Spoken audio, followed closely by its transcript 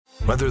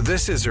Whether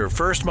this is her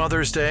first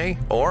Mother's Day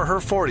or her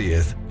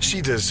 40th, she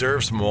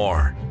deserves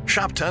more.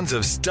 Shop tons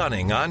of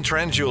stunning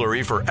on-trend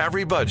jewelry for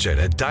every budget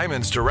at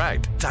Diamonds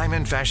Direct.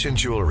 Diamond fashion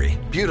jewelry,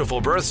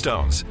 beautiful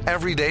birthstones,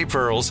 everyday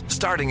pearls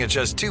starting at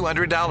just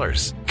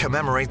 $200.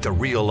 Commemorate the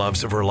real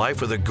loves of her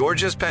life with a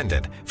gorgeous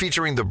pendant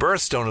featuring the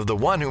birthstone of the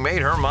one who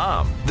made her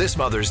mom. This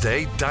Mother's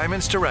Day,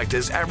 Diamonds Direct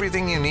is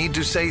everything you need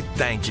to say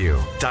thank you.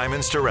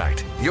 Diamonds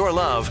Direct. Your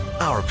love,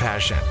 our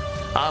passion.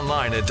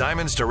 Online at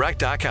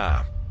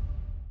diamondsdirect.com.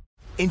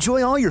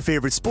 Enjoy all your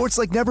favorite sports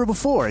like never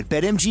before at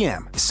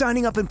BetMGM.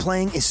 Signing up and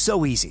playing is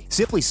so easy.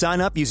 Simply sign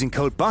up using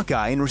code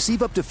Buckeye and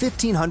receive up to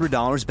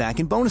 $1,500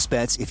 back in bonus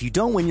bets if you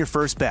don't win your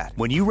first bet.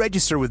 When you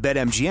register with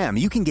BetMGM,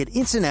 you can get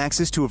instant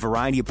access to a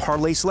variety of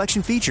parlay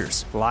selection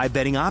features, live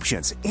betting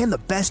options, and the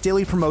best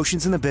daily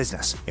promotions in the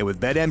business. And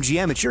with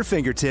BetMGM at your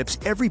fingertips,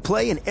 every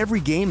play and every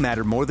game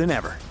matter more than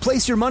ever.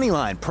 Place your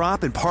moneyline,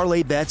 prop, and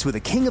parlay bets with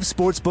the king of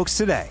sportsbooks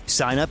today.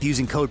 Sign up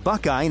using code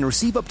Buckeye and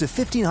receive up to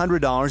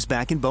 $1,500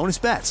 back in bonus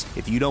bets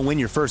if you don't win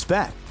your first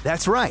bet.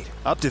 That's right,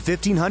 up to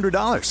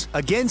 $1,500.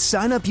 Again,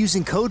 sign up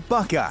using code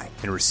Buckeye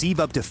and receive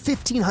up to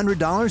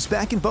 $1,500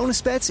 back in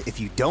bonus bets if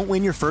you don't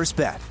win your first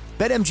bet.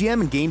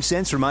 BetMGM and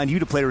GameSense remind you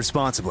to play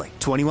responsibly.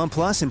 21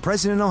 plus and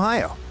present in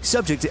Ohio.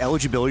 Subject to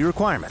eligibility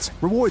requirements.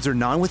 Rewards are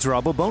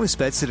non-withdrawable bonus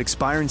bets that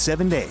expire in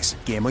 7 days.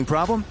 Gambling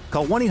problem?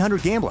 Call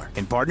 1-800-GAMBLER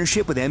in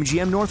partnership with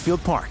MGM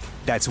Northfield Park.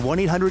 That's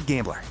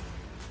 1-800-GAMBLER.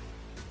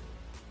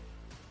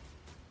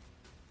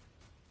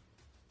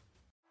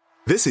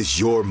 This is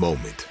your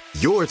moment,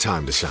 your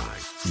time to shine,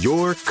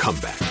 your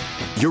comeback.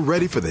 You're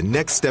ready for the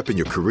next step in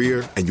your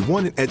career, and you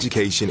want an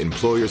education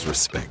employers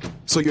respect.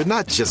 So you're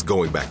not just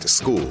going back to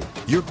school,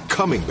 you're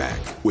coming back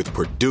with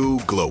Purdue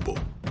Global.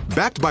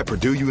 Backed by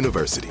Purdue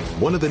University,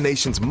 one of the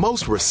nation's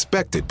most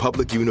respected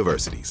public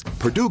universities,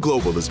 Purdue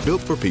Global is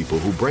built for people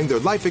who bring their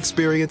life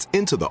experience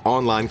into the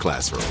online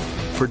classroom.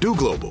 Purdue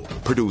Global,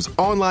 Purdue's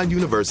online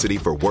university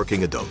for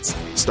working adults.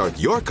 Start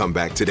your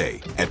comeback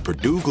today at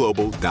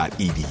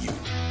purdueglobal.edu.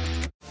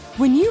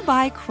 When you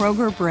buy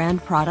Kroger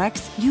brand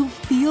products, you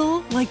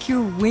feel like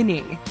you're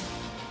winning.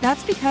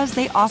 That's because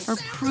they offer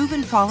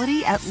proven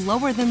quality at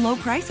lower than low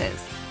prices.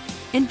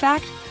 In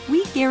fact,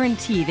 we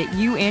guarantee that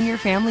you and your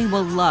family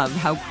will love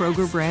how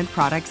Kroger brand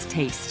products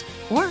taste,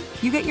 or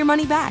you get your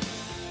money back.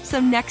 So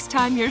next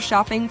time you're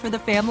shopping for the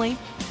family,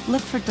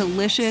 look for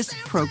delicious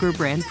Kroger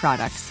brand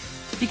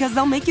products, because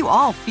they'll make you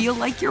all feel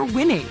like you're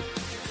winning.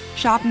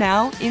 Shop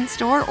now,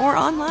 in-store, or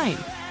online.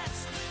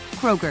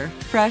 Kroger,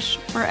 fresh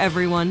for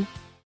everyone.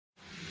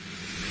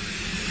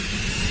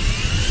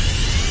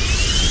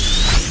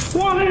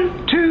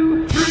 1,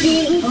 2,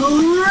 3.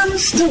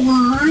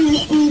 Armstrong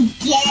and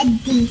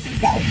Getty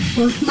Show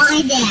with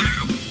my dad,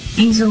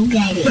 Enzo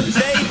Getty.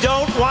 They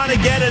don't want to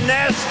get a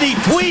nasty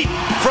tweet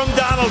from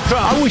Donald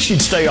Trump. I wish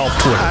he'd stay off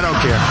Twitter. I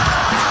don't care.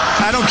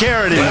 I don't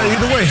care anymore.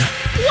 Either way.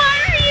 Why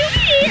are you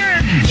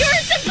here?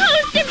 You're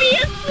supposed to be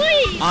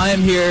asleep. I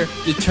am here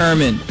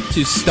determined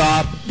to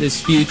stop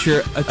this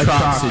future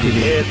atrocity.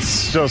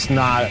 It's just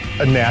not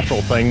a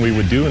natural thing we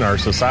would do in our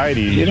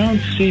society. You don't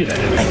see that.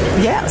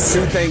 Yes.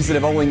 Two things that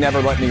have only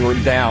never let me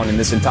down in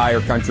this entire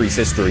country's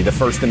history: the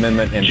First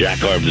Amendment and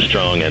Jack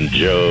Armstrong and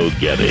Joe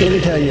Getty. Let me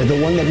tell you,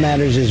 the one that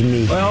matters is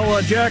me.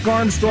 Well, Jack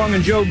Armstrong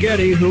and Joe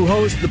Getty, who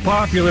host the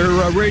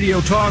popular radio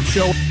talk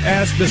show,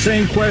 asked the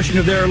same question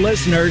of their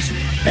listeners,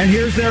 and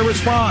here's their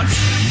response.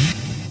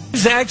 I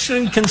was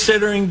actually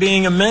considering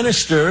being a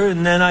minister,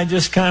 and then I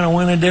just kind of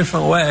went a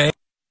different way.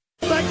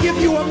 I give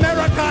you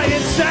America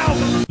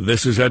itself.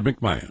 This is Ed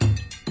McMahon.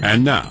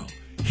 And now,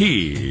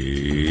 here's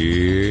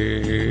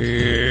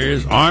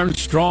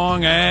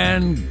Armstrong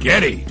and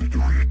Getty.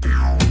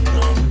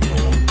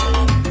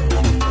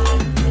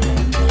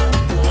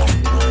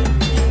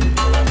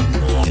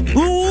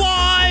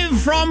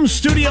 Live from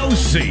Studio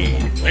C.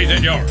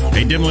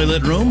 A dimly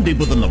lit room deep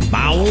within the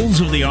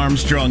bowels of the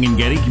Armstrong and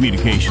Getty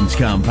Communications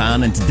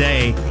compound. And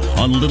today,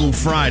 on Little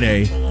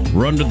Friday,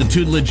 we're under the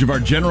tutelage of our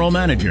general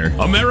manager.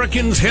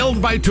 Americans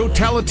held by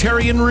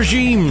totalitarian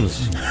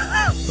regimes.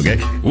 Okay.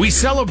 We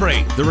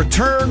celebrate the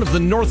return of the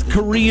North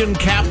Korean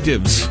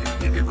captives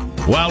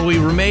while we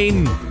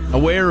remain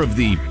aware of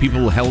the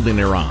people held in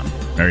Iran.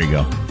 There you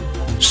go.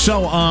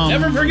 So,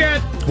 never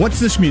forget. What's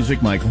this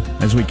music, Michael,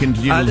 as we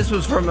continue? This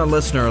was from a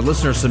listener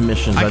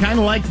submission. I kind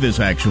of like this,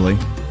 actually.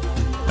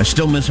 I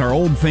still miss our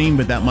old theme,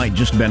 but that might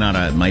just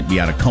might be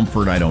out of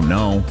comfort. I don't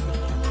know.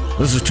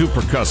 This is too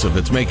percussive.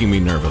 It's making me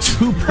nervous.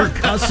 Too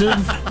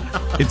percussive?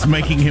 It's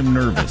making him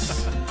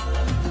nervous.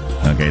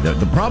 Okay,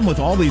 the problem with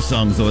all these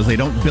songs, though, is they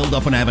don't build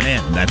up and have an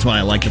end. That's why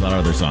I liked about our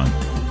other song.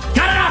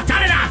 Cut it off!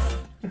 Cut it off!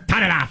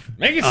 Cut it off!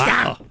 Make it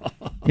stop!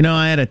 You know,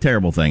 I've had a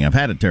terrible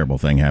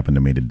thing happen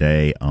to me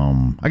today.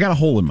 I got a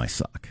hole in my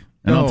sock.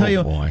 And I'll tell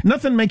you,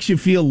 nothing makes you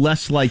feel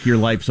less like your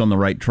life's on the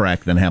right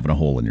track than having a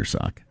hole in your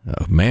sock.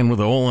 A man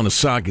with a hole in a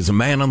sock is a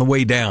man on the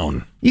way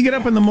down. You get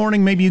up in the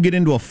morning, maybe you get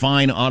into a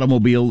fine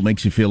automobile that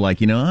makes you feel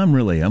like,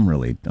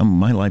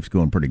 my life's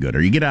going pretty good.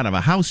 Or you get out of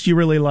a house you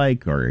really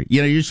like, or,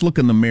 you just look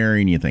in the mirror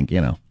and you think,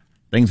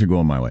 things are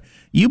going my way.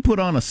 You put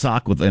on a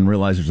sock and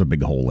realize there's a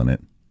big hole in it.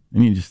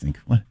 And you just think,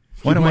 what?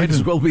 Why do I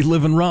as well be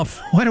living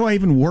rough? Why do I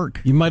even work?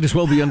 You might as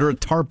well be under a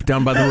tarp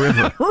down by the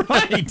river.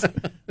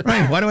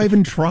 Right. Why do I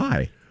even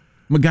try?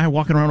 I'm a guy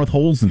walking around with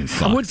holes in his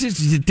socks.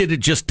 Did it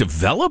just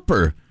develop,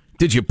 or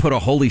did you put a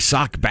holy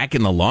sock back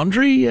in the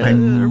laundry, or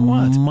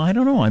what? I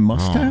don't know. I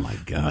must have. Oh my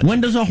God! When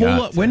does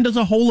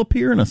a hole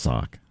appear in a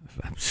sock?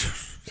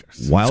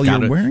 While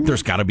you're wearing it?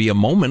 There's got to be a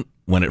moment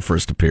when it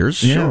first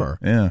appears. Yeah, sure.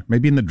 Yeah.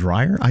 Maybe in the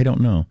dryer. I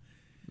don't know.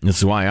 This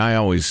is why I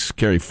always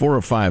carry 4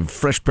 or 5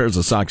 fresh pairs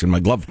of socks in my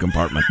glove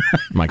compartment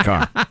in my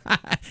car.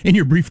 In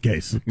your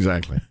briefcase.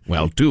 Exactly.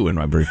 Well, 2 in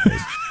my briefcase.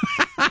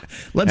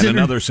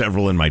 Another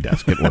several in my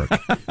desk at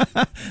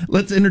work.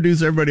 Let's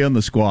introduce everybody on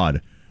the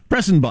squad.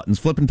 Pressing buttons,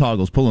 flipping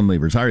toggles, pulling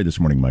levers. How are you this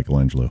morning,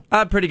 Michelangelo?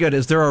 Pretty good.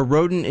 Is there a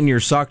rodent in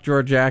your sock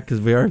drawer, Jack? Because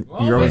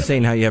you're always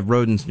saying how you have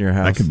rodents in your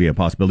house. That could be a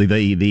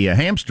possibility. The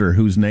hamster,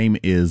 whose name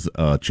is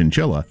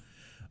Chinchilla,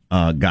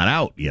 got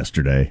out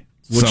yesterday.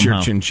 What's your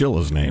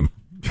chinchilla's name?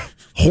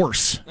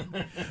 Horse.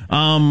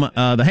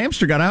 The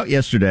hamster got out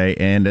yesterday,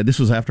 and this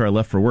was after I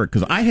left for work,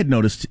 because I had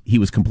noticed he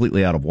was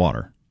completely out of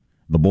water.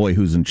 The boy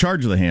who's in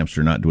charge of the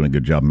hamster not doing a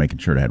good job making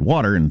sure it had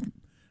water, and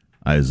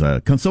I was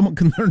somewhat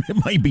concerned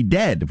it might be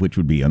dead, which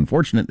would be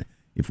unfortunate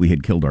if we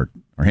had killed our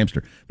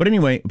hamster. But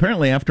anyway,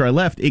 apparently after I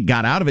left, it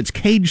got out of its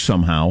cage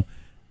somehow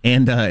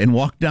and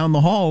walked down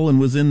the hall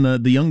and was in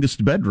the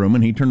youngest bedroom,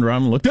 and he turned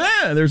around and looked,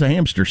 there's a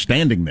hamster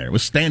standing there. It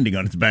was standing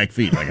on its back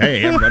feet like,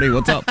 hey, everybody,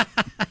 what's up?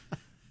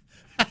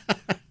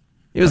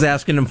 He was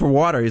asking him for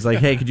water. He's like,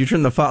 hey, could you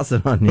turn the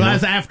faucet on? Well, that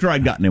was after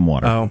I'd gotten him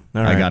water. Oh, all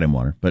right. I got him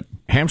water. But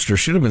hamster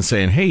should have been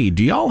saying, hey,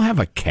 do y'all have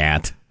a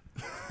cat?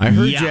 I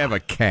heard you have a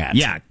cat.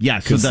 Yeah.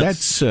 Because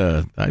that's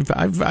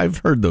I've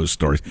heard those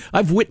stories.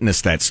 I've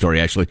witnessed that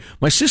story, actually.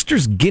 My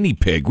sister's guinea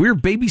pig. We were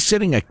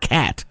babysitting a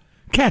cat.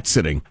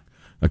 Cat-sitting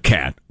a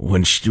cat.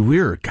 When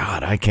we were,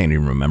 God, I can't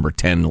even remember,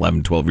 10,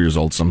 11, 12 years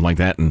old, something like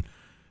that.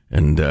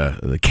 And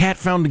the cat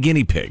found a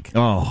guinea pig.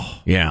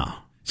 Oh. Yeah.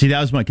 See,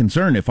 that was my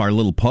concern. If our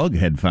little pug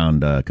had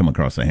come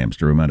across a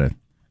hamster, it might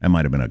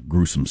have been a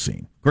gruesome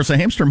scene. Of course, a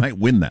hamster might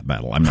win that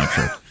battle. I'm not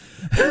sure.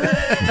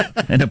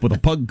 End up with a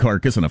pug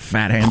carcass and a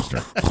fat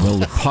hamster. Well,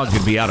 the pug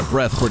could be out of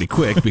breath pretty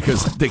quick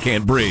because they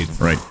can't breathe.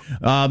 Right.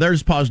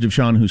 There's Positive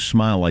Sean, whose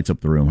smile lights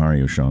up the room. How are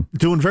you, Sean?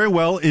 Doing very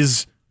well.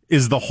 Is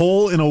the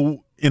hole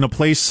in a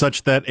place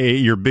such that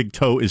your big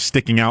toe is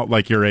sticking out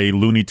like you're a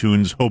Looney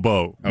Tunes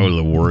hobo? Oh,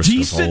 the worst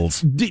of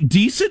holes.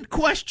 Decent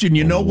question.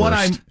 You know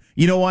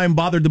why I'm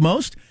bothered the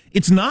most?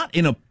 It's not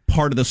in a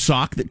part of the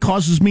sock that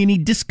causes me any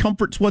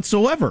discomforts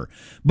whatsoever,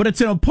 but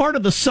it's in a part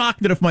of the sock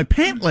that if my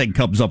pant leg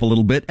comes up a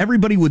little bit,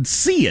 everybody would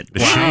see it. The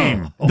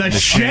shame. The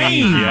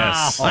shame.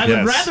 Yes. I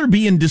would rather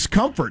be in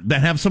discomfort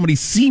than have somebody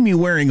see me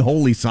wearing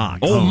holy socks.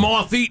 Oh,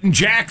 Moth-eating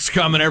Jack's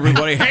coming,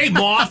 everybody. Hey,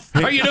 Moth,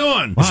 how you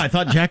doing? Wow, I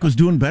thought Jack was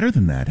doing better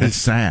than that. That's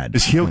sad.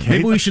 Is he okay?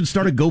 Maybe we should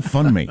start a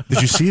GoFundMe.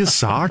 Did you see his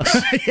socks?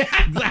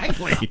 Yeah,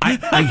 exactly.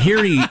 I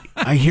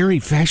hear he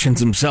fashions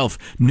himself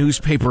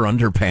newspaper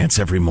underpants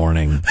every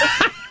morning.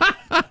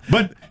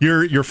 But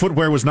your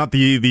footwear was not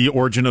the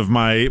origin of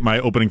my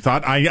opening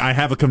thought. I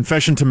have a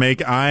confession to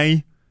make.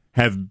 I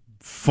have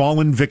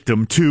fallen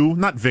victim to,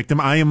 not victim.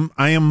 I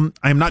am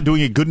not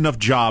doing a good enough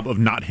job of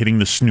not hitting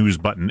the snooze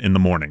button in the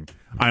morning.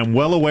 I am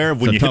well aware of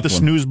when you hit the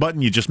snooze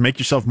button, you just make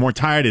yourself more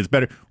tired. It's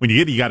better when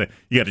you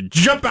gotta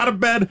jump out of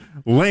bed,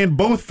 land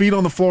both feet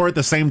on the floor at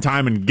the same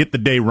time, and get the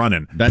day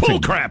running.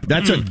 Crap.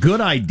 That's a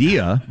good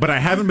idea. But I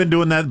haven't been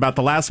doing that about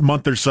the last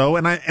month or so,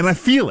 and I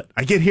feel it.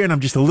 I get here and I'm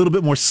just a little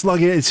bit more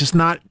sluggish. It's just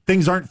not,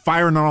 things aren't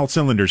firing on all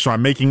cylinders. So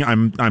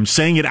I'm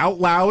saying it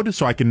out loud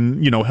so I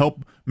can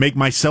help make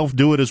myself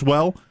do it as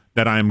well.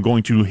 That I'm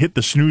going to hit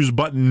the snooze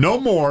button no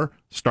more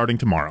starting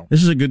tomorrow.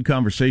 This is a good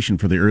conversation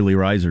for the early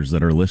risers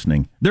that are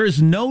listening. There is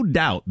no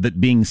doubt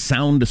that being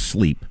sound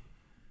asleep,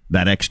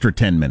 that extra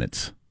 10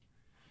 minutes,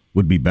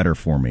 would be better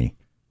for me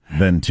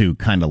than to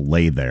kind of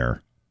lay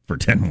there for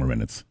 10 more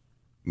minutes.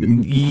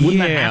 Wouldn't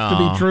that have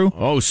to be true?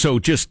 Oh, so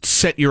just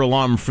set your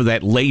alarm for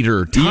that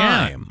later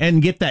time. Yeah,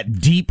 and get that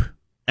deep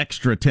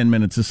extra 10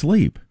 minutes of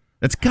sleep.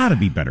 That's got to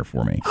be better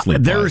for me.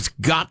 There's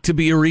got to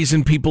be a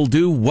reason people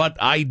do what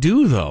I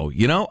do, though.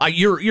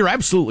 You're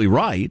absolutely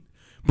right.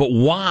 But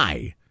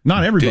why?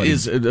 Not everybody.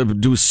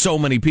 Do so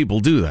many people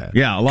do that?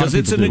 Yeah, a lot of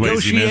people do.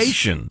 Because it's a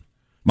negotiation.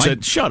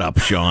 Shut up,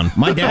 Sean.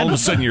 My dad, all of a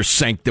sudden you're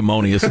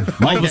sanctimonious.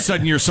 All of a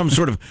sudden you're some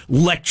sort of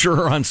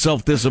lecturer on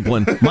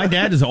self-discipline. My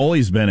dad has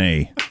always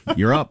been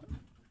you're up.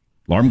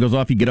 Alarm goes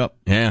off, you get up.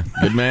 Yeah,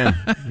 good man.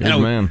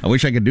 Good man. I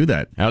wish I could do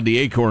that. How'd the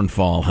acorn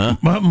fall, huh?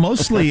 But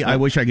mostly, I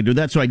wish I could do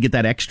that so I'd get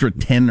that extra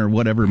 10 or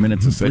whatever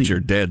minutes of sleep. Bet your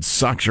dad's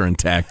socks are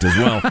intact as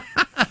well.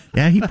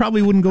 Yeah, he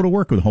probably wouldn't go to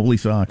work with holy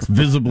socks,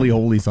 visibly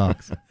holy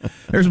socks.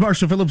 There's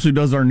Marshall Phillips, who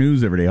does our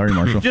news every day. How are you,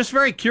 Marshall? Just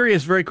very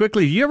curious, very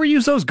quickly. You ever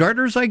use those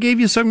garters I gave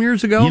you some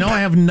years ago? You know, I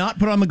have not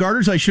put on the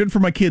garters. I should for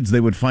my kids. They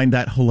would find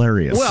that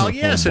hilarious. Well,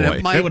 yes. Oh,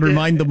 and it would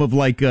remind them of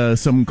like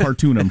some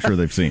cartoon I'm sure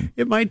they've seen.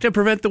 It might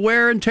prevent the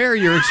wear and tear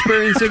you're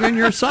experiencing in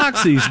your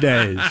socks these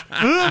days.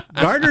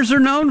 Garters are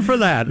known for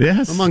that,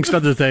 yes, amongst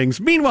other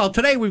things. Meanwhile,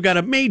 today we've got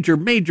a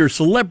major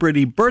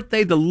celebrity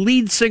birthday. The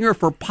lead singer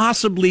for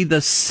possibly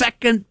the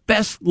second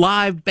best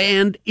live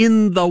band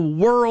in the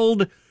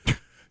world,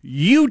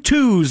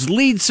 U2's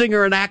lead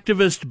singer and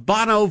activist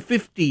Bono,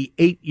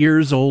 58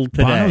 years old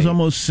today. Bono's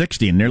almost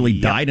 60 and nearly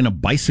died in a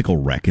bicycle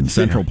wreck in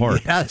Central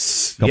Park.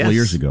 Yes. A couple of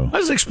years ago. I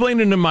was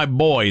explaining to my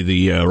boy,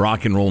 the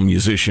rock and roll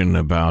musician,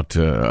 about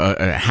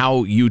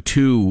how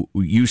U2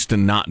 used to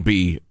not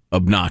be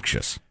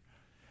obnoxious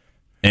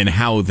and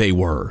how they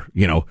were,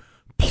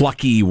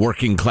 plucky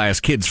working class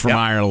kids from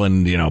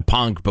Ireland,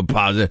 punk, but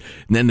positive,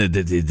 and then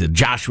the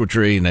Joshua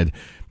Tree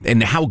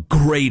and how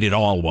great it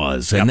all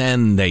was, and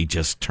then they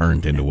just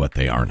turned into what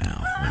they are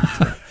now.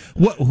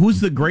 Who's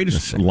the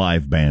greatest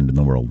live band in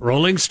the world?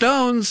 Rolling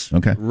Stones.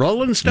 Okay,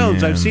 Rolling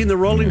Stones. Yeah. I've seen the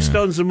Rolling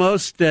Stones the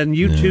most, and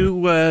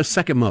U2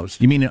 second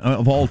most. You mean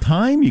of all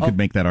time? You could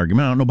make that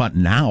argument. I don't know about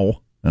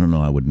now. I don't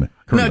know. I wouldn't.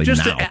 No,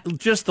 just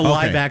the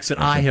live acts that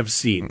I have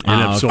seen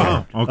and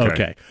absorbed.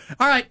 Okay.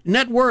 All right.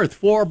 Net worth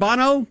for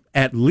Bono,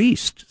 at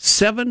least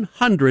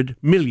 $700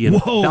 million.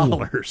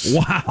 Wow.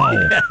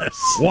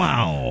 Yes.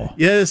 Wow.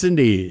 Yes,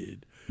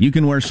 indeed. You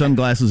can wear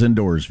sunglasses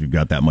indoors if you've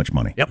got that much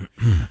money. Yep.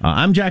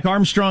 I'm Jack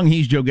Armstrong.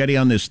 He's Joe Getty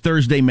on this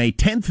Thursday, May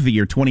 10th of the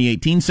year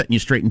 2018, setting you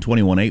straight in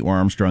 21.8. We're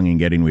Armstrong and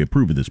Getty, and we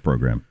approve of this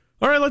program.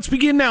 All right, let's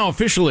begin now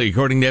officially.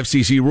 According to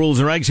FCC rules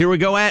and regs, here we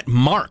go at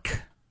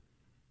Mark.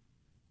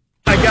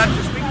 I got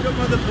to speak to them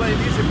on the plane.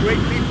 These are great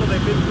people.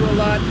 They've been through a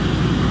lot,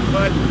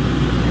 but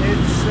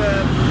it's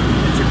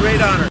a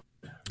great honor.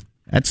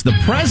 That's the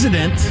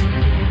president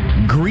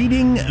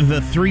greeting the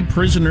 3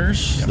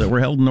 prisoners that were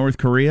held in North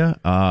Korea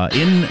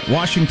in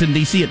Washington,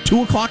 D.C. at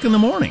 2 o'clock in the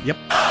morning. Yep.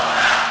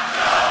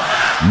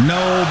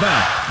 No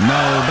bet.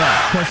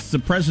 Of course, the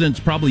president's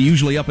probably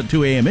usually up at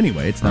 2 a.m.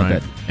 anyway. It's not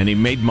that. And he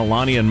made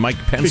Melania and Mike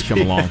Pence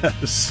come along.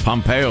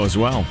 Pompeo as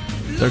well.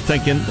 They're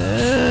thinking,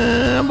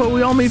 but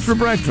we all meet for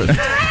breakfast.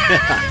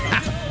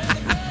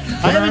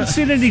 I haven't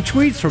seen any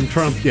tweets from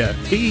Trump yet.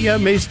 He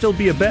may still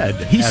be abed.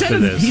 He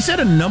said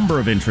a number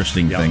of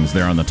interesting things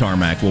there on the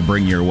tarmac we'll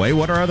bring your way.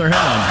 What are other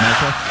headlines,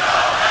 Marshall?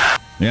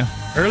 Yeah.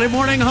 Early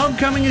morning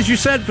homecoming, as you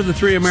said, for the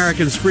 3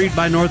 Americans freed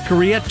by North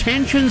Korea.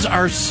 Tensions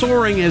are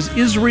soaring as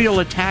Israel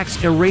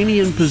attacks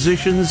Iranian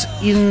positions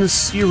in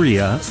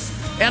Syria.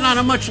 And on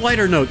a much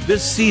lighter note,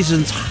 this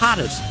season's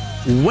hottest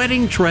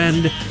wedding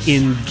trend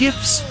in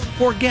gifts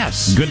for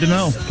guests. Good to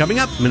know. Coming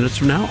up minutes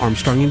from now,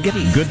 Armstrong and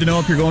Getty. Good to know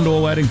if you're going to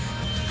a wedding.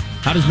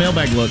 How does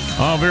mailbag look?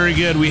 Oh, very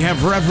good. We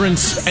have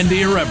reverence and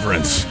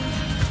irreverence.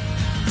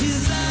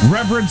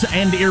 Reverence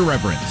and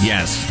irreverence.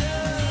 Yes.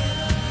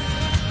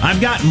 I've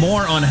got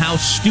more on how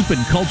stupid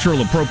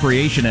cultural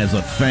appropriation as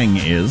a thing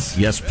is.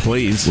 Yes,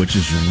 please. Which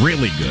is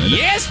really good.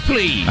 Yes,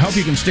 please. I hope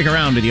you can stick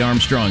around to the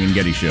Armstrong and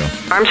Getty Show.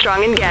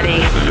 Armstrong and Getty.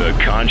 The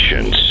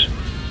conscience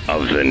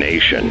of the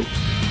nation.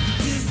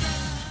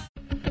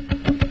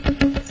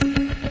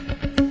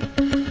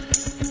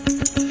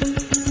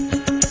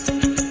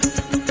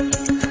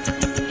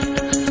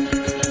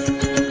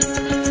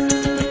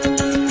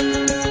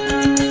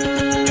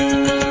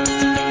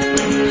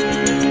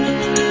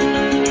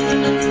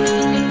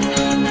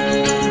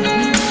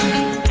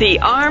 The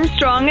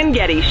Armstrong and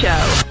Getty Show.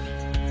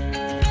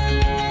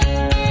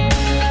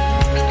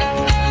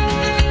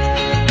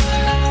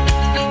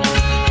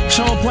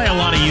 So I'll play a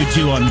lot of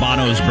U2 on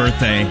Bono's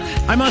birthday.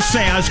 I must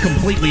say I was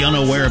completely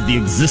unaware of the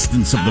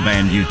existence of the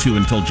band U2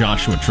 until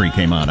Joshua Tree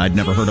came out. I'd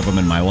never heard of them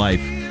in my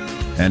life.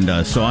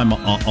 And so I'm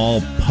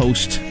all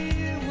post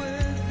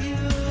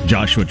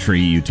Joshua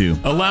Tree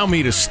U2. Allow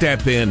me to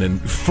step in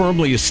and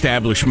firmly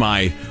establish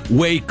my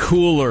way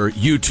cooler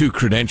U2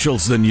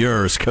 credentials than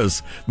yours,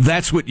 because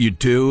that's what you'd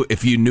do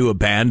if you knew a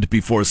band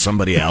before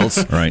somebody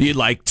else. Right.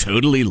 You'd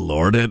totally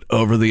lord it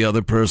over the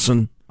other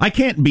person. I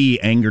can't be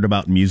angered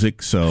about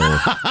music, so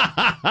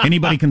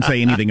anybody can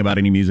say anything about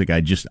any music.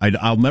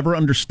 I'll never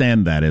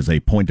understand that as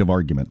a point of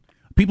argument.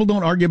 People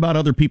don't argue about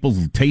other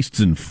people's tastes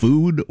in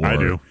food. I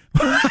do.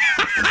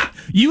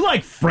 You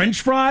like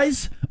French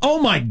fries?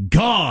 Oh my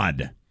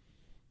God.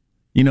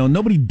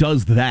 Nobody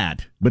does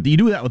that, but you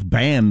do that with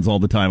bands all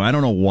the time. I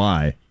don't know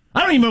why.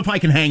 I don't even know if I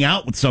can hang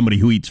out with somebody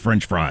who eats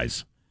French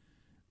fries.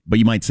 But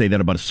you might say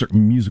that about a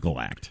certain musical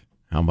act.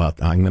 How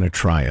about I'm going to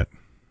try it.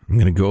 I'm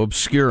going to go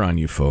obscure on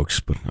you folks,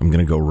 but I'm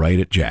going to go right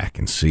at Jack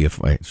and see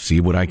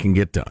what I can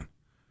get done.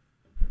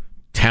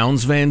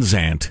 Townes Van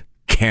Zandt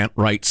can't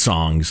write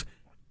songs,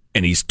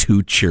 and he's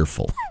too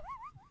cheerful.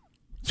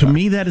 To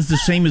me, that is the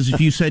same as if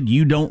you said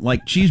you don't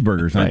like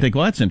cheeseburgers. And I think,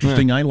 well, that's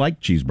interesting. Yeah. I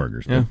like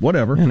cheeseburgers. Yeah.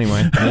 Whatever.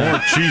 Anyway. More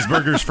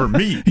cheeseburgers for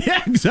me.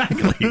 Yeah,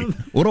 exactly.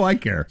 What do I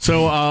care?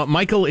 So,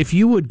 Michael, if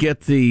you would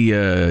get the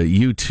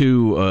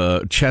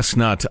U2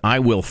 Chestnut I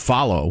Will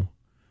Follow,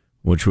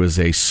 which was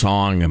a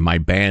song my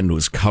band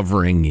was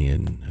covering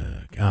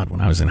in,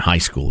 when I was in high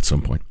school at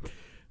some point.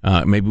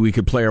 Maybe we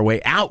could play our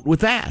way out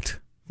with that.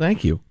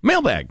 Thank you.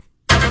 Mailbag.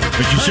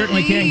 But you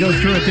certainly can't go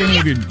through with any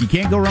of your. You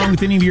can't go wrong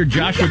with any of your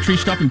Joshua Tree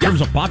stuff in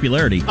terms of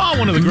popularity. Oh,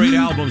 one of the great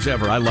albums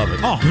ever. I love it.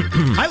 Oh,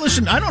 I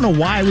listened. I don't know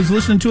why I was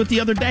listening to it the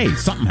other day.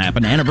 Something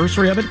happened.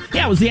 Anniversary of it.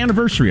 Yeah, it was the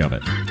anniversary of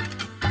it.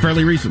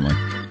 Fairly recently.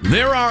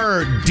 There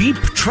are deep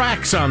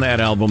tracks on that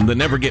album that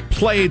never get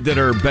played that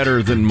are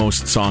better than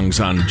most songs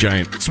on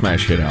giant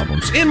smash hit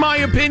albums, in my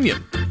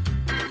opinion.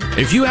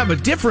 If you have a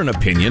different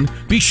opinion,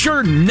 be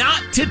sure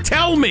not to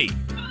tell me.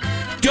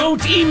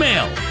 Don't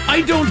email.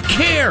 I don't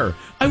care.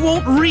 I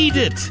won't read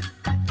it.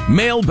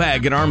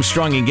 Mailbag at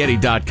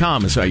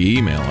ArmstrongandGetty.com is how you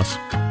email us.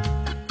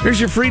 Here's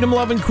your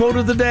freedom-loving quote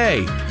of the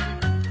day.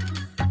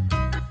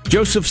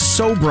 Joseph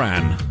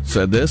Sobran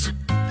said this.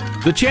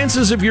 The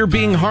chances of your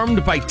being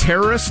harmed by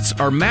terrorists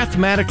are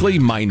mathematically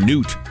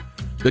minute.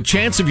 The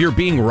chance of your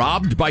being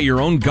robbed by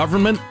your own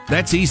government,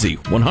 that's easy,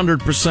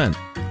 100%.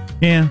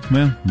 Yeah,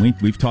 well,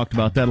 we've talked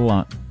about that a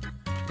lot.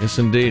 Yes,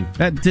 indeed.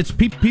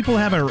 People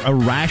have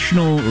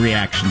irrational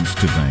reactions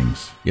to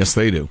things. Yes,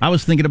 they do. I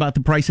was thinking about the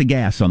price of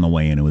gas on the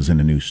way in. It was in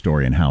a news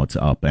story and how it's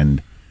up.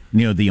 And,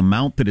 the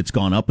amount that it's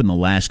gone up in the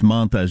last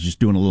month, I was just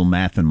doing a little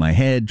math in my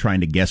head, trying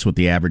to guess what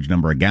the average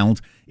number of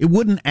gallons. It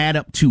wouldn't add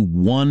up to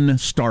one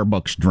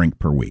Starbucks drink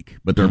per week.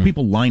 But there are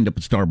people lined up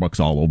at Starbucks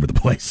all over the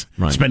place,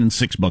 spending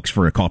 $6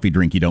 for a coffee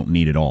drink you don't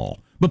need at all.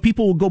 But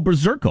people will go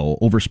berserko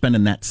over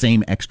spending that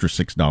same extra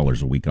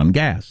 $6 a week on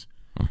gas.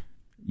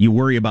 You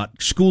worry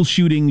about school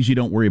shootings. You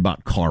don't worry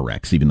about car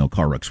wrecks, even though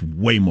car wrecks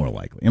way more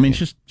likely. I mean,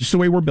 it's just the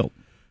way we're built.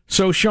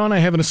 So, Sean, I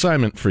have an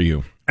assignment for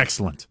you.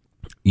 Excellent.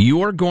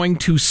 You are going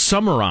to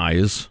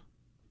summarize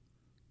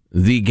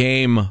the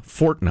game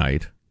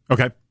Fortnite.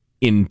 Okay.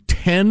 In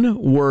 10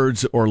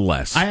 words or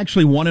less. I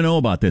actually want to know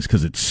about this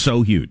because it's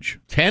so huge.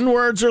 10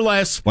 words or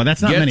less. Well,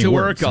 that's not many words. Get to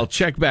work. I'll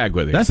check back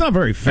with you. That's not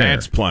very fair.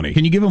 That's plenty.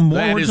 Can you give them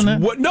more words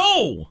than that?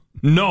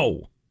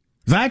 No.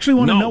 Because I actually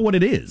want to know what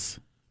it is.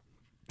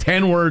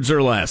 10 words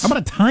or less. How about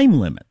a time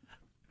limit?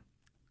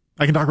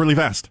 I can talk really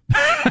fast.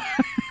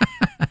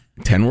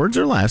 10 words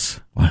or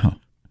less. Wow.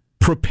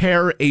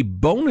 Prepare a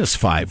bonus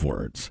 5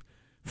 words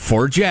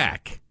for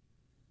Jack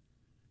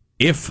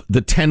if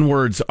the 10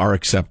 words are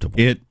acceptable.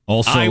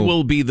 I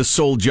will be the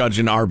sole judge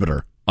and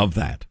arbiter of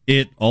that.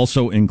 It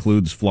also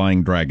includes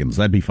flying dragons.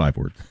 That'd be 5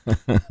 words.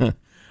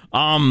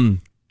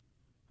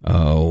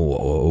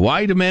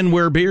 Why do men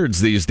wear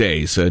beards these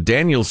days?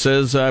 Daniel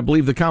says, I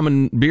believe the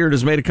common beard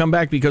has made a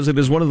comeback because it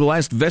is one of the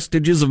last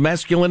vestiges of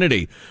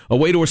masculinity, a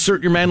way to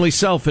assert your manly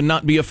self and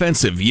not be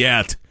offensive.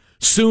 Yet,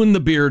 soon the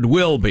beard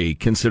will be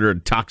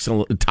considered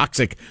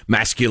toxic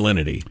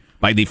masculinity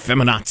by the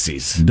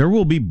feminazis. There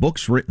will be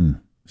books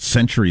written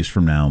centuries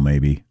from now,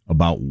 maybe,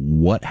 about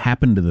what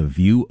happened to the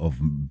view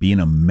of being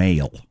a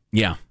male.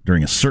 Yeah.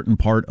 During a certain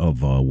part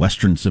of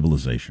Western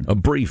civilization. A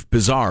brief,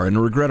 bizarre,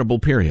 and regrettable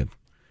period.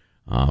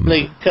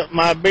 They cut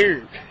my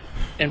beard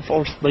and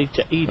forced me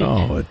to eat it.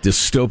 Oh, a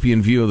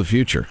dystopian view of the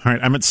future. All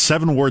right, I'm at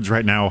 7 words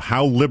right now.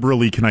 How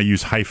liberally can I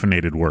use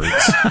hyphenated words?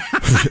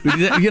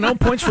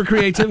 Points for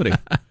creativity.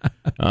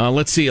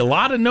 Let's see. A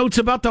lot of notes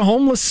about the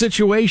homeless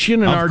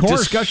situation and our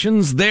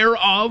discussions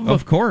thereof.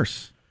 Of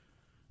course.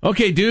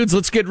 Okay, dudes,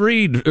 let's get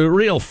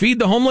real. Feed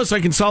the homeless. I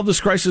can solve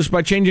this crisis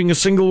by changing a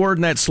single word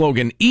in that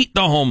slogan. Eat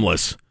the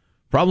homeless.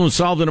 Problem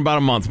solved in about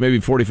a month, maybe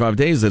 45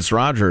 days. That's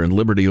Roger in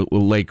Liberty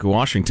Lake,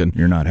 Washington.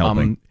 You're not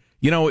helping.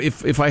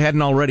 If I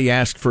hadn't already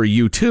asked for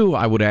U2,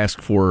 I would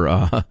ask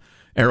for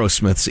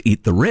Aerosmith's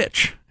Eat the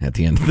Rich at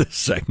the end of this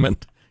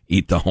segment.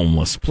 Eat the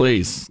homeless,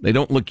 please. They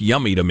don't look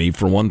yummy to me,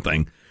 for one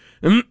thing.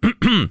 The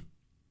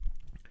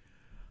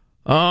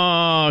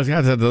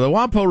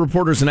WAPO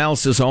reporter's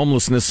analysis of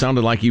homelessness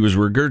sounded like he was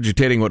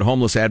regurgitating what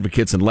homeless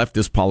advocates and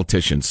leftist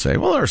politicians say.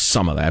 Well, there's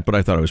some of that, but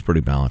I thought it was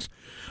pretty balanced.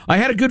 I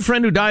had a good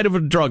friend who died of a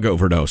drug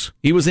overdose.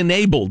 He was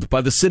enabled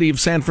by the city of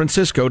San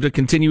Francisco to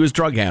continue his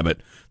drug habit.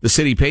 The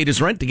city paid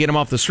his rent to get him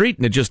off the street,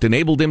 and it just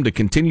enabled him to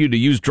continue to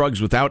use drugs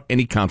without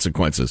any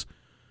consequences.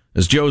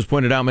 As Joe has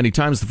pointed out many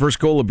times, the first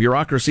goal of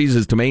bureaucracies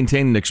is to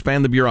maintain and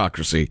expand the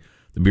bureaucracy.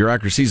 The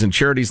bureaucracies and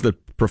charities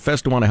that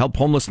profess to want to help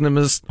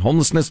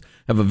homelessness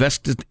have a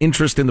vested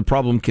interest in the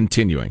problem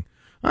continuing.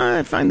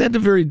 I find that a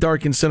very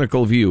dark and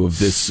cynical view of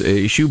this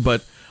issue,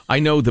 but I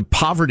know the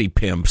poverty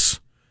pimps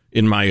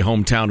in my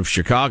hometown of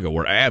Chicago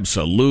were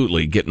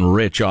absolutely getting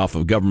rich off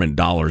of government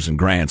dollars and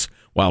grants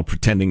while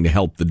pretending to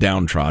help the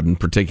downtrodden,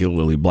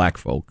 particularly black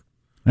folk.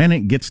 And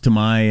it gets to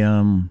my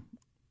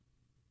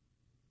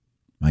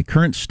my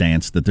current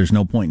stance that there's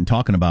no point in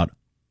talking about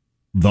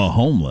the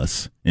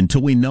homeless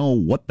until we know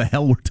what the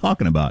hell we're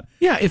talking about.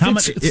 Yeah, if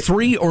it's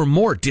 3 or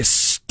more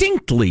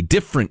distinctly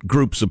different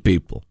groups of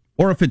people.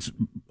 Or if it's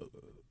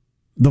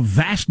the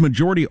vast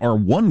majority are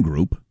one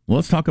group. Well,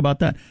 let's talk about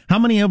that. How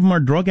many of them are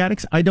drug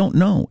addicts? I don't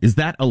know. Is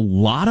that a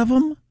lot of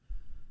them?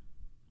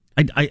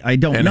 I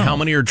don't know. And how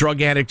many are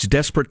drug addicts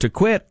desperate to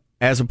quit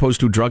as opposed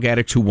to drug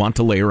addicts who want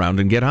to lay around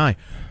and get high?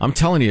 I'm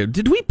telling you,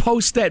 did we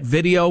post that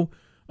video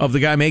of the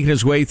guy making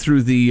his way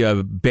through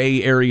the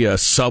Bay Area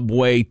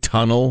subway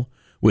tunnel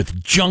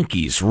with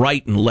junkies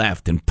right and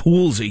left and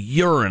pools of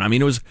urine. I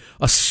mean, it was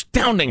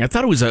astounding. I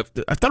thought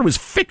it was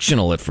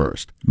fictional at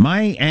first.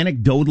 My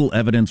anecdotal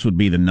evidence would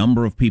be the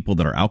number of people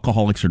that are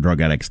alcoholics or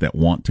drug addicts that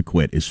want to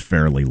quit is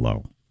fairly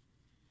low.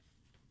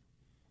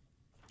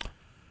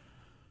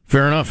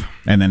 Fair enough.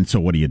 And then, so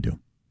what do you do?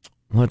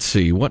 Let's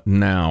see. What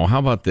now? How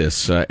about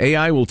this?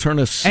 AI will turn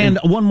us... And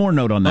one more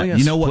note on that. Oh, yes,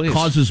 you know what please.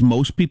 causes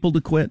most people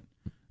to quit?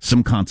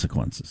 Some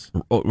consequences.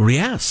 Oh,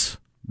 yes.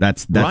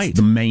 That's right.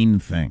 The main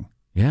thing.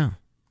 Yeah.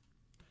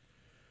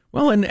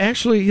 Well, and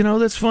actually, you know,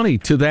 that's funny.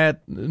 To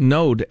that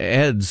note,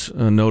 Ed's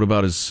note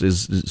about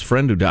his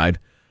friend who died,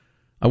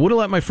 I would have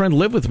let my friend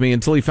live with me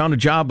until he found a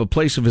job, a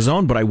place of his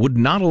own, but I would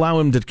not allow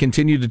him to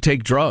continue to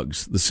take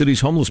drugs. The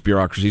city's homeless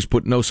bureaucracies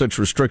put no such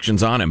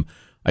restrictions on him.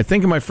 I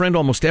think of my friend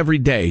almost every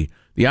day.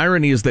 The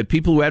irony is that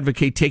people who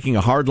advocate taking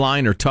a hard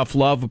line or tough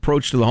love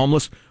approach to the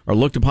homeless are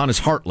looked upon as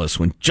heartless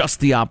when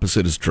just the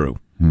opposite is true.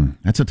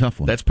 That's a tough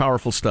one. That's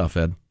powerful stuff,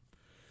 Ed.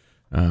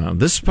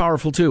 This is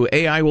powerful, too.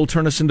 AI will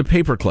turn us into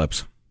paper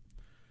clips.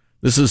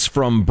 This is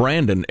from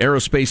Brandon,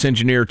 aerospace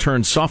engineer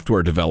turned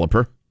software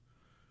developer.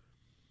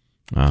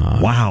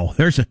 Wow,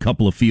 there's a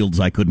couple of fields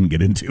I couldn't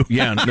get into.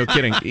 Yeah, no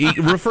kidding. He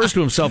refers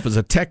to himself as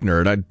a tech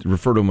nerd. I'd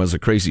refer to him as a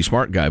crazy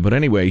smart guy. But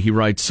anyway, he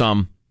writes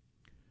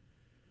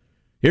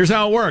here's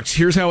how it works.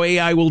 Here's how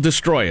AI will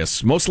destroy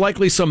us. Most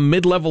likely some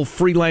mid-level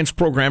freelance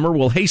programmer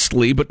will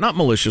hastily, but not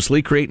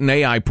maliciously, create an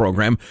AI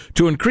program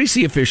to increase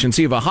the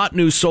efficiency of a hot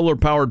new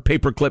solar-powered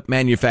paperclip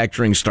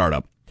manufacturing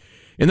startup.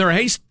 In their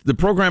haste, the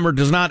programmer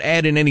does not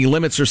add in any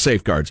limits or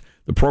safeguards.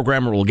 The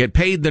programmer will get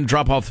paid, then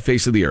drop off the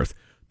face of the earth.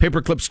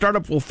 Paperclip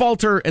startup will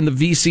falter, and the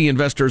VC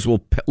investors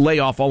will lay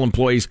off all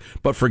employees,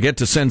 but forget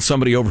to send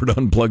somebody over to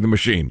unplug the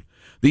machine.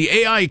 The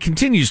AI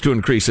continues to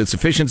increase its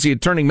efficiency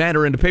at turning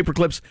matter into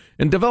paperclips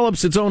and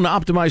develops its own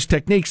optimized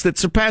techniques that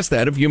surpass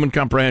that of human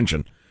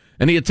comprehension.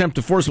 Any attempt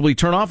to forcibly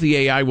turn off the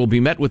AI will be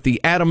met with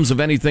the atoms of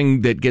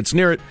anything that gets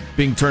near it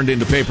being turned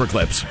into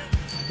paperclips.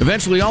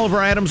 Eventually, all of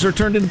our atoms are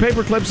turned into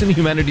paperclips and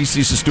humanity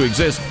ceases to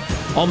exist.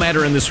 All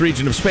matter in this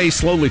region of space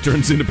slowly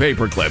turns into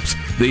paperclips.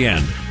 The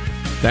end.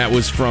 That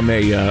was from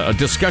a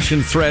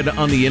discussion thread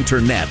on the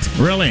internet.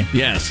 Really?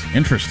 Yes.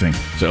 Interesting.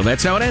 So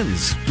that's how it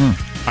ends.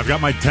 I've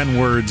got my 10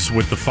 words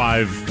with the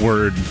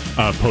 5-word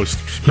post.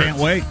 Can't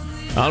wait.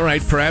 All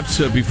right, perhaps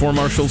before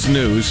Marshall's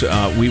news,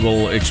 we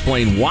will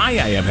explain why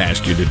I have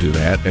asked you to do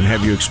that and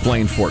have you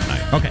explain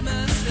Fortnite. Okay.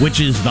 Which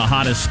is the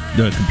hottest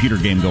computer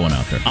game going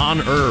out there.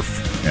 On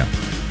Earth.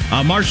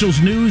 Yeah.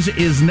 Marshall's news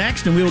is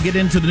next, and we will get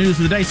into the news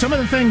of the day. Some of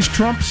the things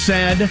Trump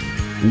said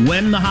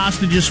when the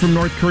hostages from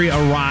North Korea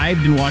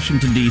arrived in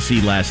Washington, D.C.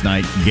 last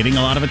night, getting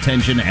a lot of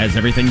attention, as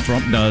everything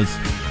Trump does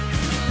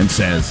and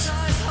says.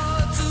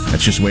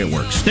 That's just the way it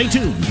works. Stay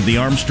tuned to the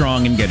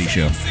Armstrong and Getty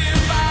Show.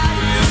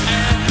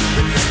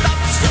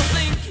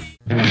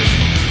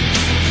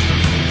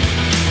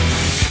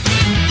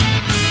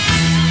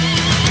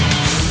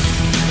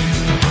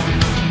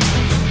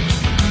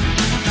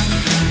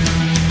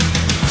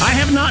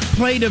 Not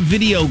played a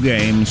video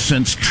game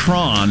since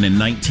Tron in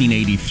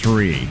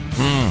 1983.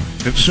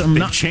 So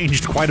They've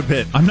changed quite a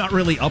bit. I'm not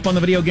really up on the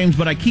video games,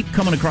 but I keep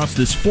coming across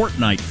this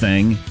Fortnite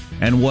thing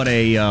and what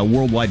a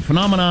worldwide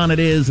phenomenon it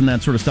is and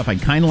that sort of stuff. I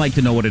kind of like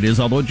to know what it is,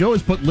 although Joe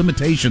has put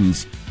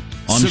limitations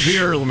on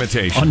severe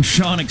limitations on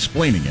Sean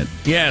explaining it.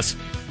 Yes.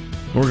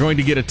 We're going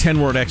to get a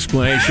 10-word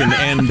explanation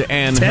and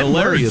an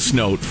hilarious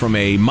note from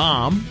a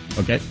mom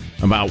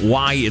about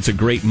why it's a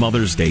great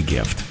Mother's Day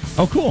gift.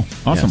 Oh, cool.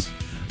 Awesome. Yes.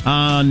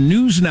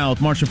 News now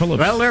with Marshall Phillips.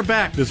 Well, they're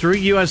back. The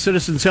 3 U.S.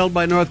 citizens held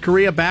by North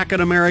Korea back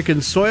on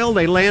American soil.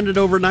 They landed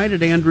overnight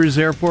at Andrews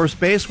Air Force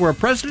Base, where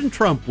President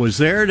Trump was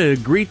there to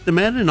greet the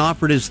men and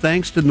offered his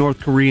thanks to North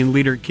Korean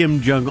leader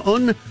Kim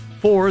Jong-un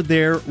for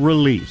their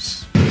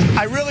release.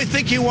 I really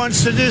think he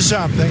wants to do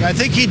something. I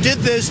think he did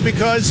this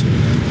because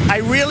I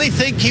really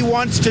think he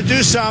wants to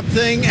do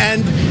something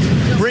and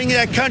bring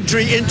that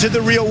country into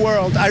the real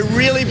world. I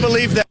really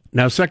believe that.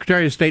 Now,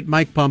 Secretary of State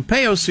Mike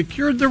Pompeo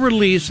secured the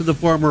release of the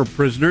former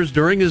prisoners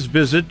during his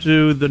visit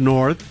to the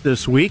North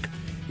this week.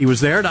 He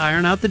was there to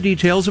iron out the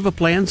details of a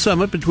planned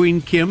summit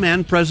between Kim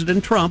and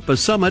President Trump, a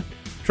summit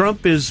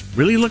Trump is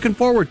really looking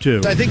forward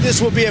to. I think this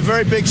will be a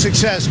very big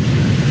success.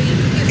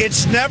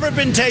 It's never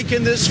been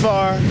taken this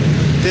far.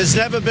 There's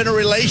never been a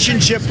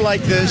relationship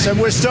like this,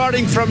 and we're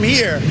starting from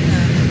here.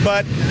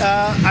 But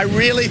I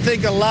really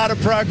think a lot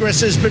of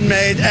progress has been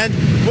made, and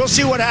we'll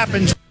see what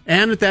happens.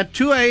 And at that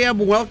 2 a.m.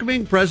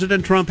 welcoming,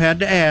 President Trump had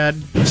to add,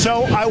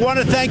 so I want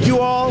to thank you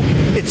all.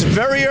 It's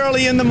very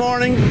early in the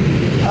morning.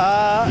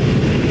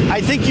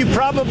 I think you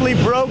probably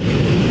broke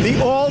the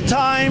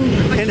all-time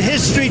in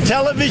history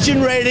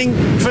television rating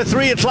for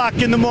 3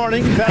 o'clock in the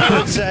morning, that I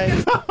would say.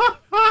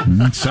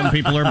 Some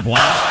people are No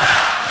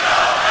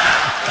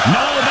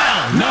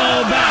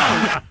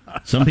bell.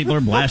 Some people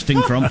are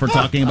blasting Trump for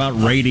talking about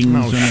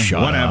ratings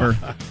and whatever.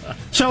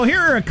 So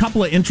here are a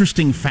couple of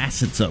interesting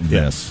facets of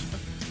this.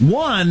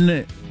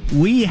 One,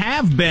 we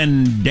have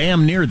been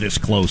damn near this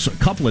close a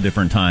couple of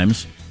different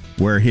times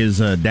where his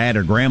dad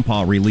or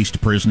grandpa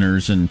released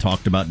prisoners and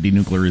talked about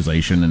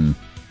denuclearization,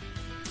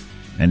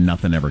 and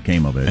nothing ever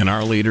came of it. And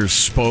our leaders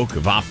spoke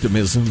of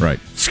optimism, right?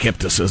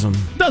 Skepticism.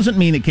 Doesn't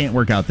mean it can't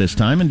work out this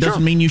time, and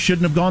doesn't mean you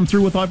shouldn't have gone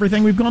through with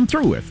everything we've gone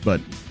through with,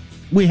 but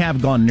we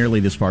have gone nearly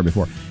this far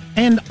before.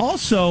 And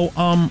also,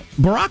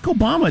 Barack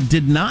Obama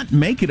did not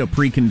make it a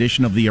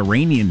precondition of the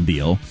Iranian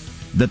deal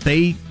that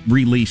they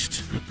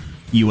released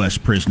U.S.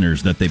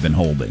 prisoners that they've been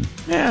holding.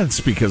 Yeah, it's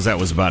because that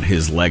was about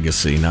his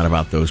legacy, not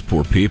about those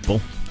poor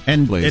people.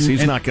 And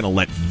he's not going to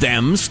let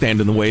them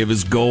stand in the way of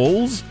his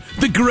goals.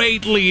 The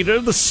great leader,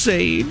 the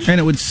sage. And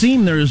it would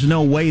seem there's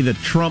no way the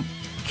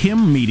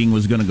Trump-Kim meeting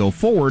was going to go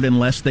forward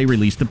unless they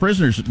released the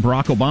prisoners.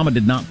 Barack Obama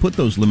did not put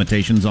those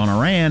limitations on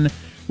Iran,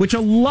 which a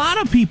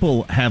lot of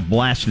people have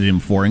blasted him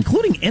for,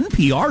 including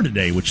NPR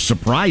today, which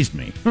surprised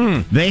me.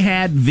 They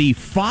had the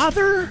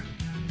father,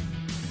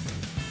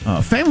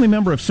 family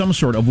member of some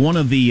sort, of one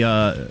of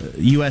the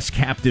U.S.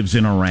 captives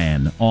in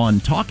Iran on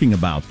talking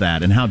about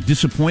that and how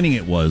disappointing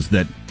it was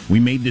that we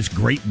made this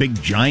great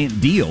big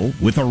giant deal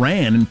with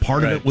Iran, and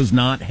part of it was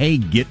not, hey,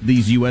 get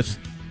these U.S.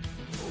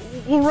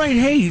 Well, right,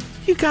 hey,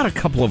 you got a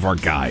couple of our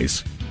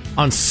guys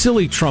on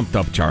silly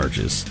trumped-up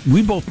charges.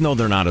 We both know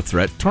they're not a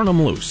threat. Turn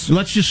them loose.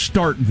 Let's just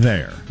start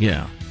there.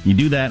 Yeah. You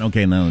do that,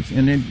 okay, now,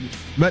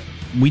 but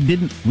we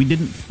didn't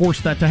force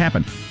that to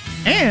happen.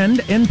 And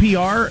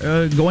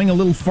NPR going a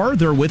little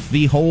further with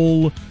the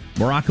whole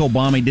Barack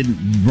Obama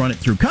didn't run it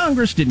through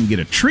Congress, didn't get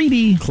a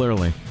treaty.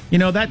 Clearly. You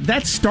know,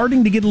 that's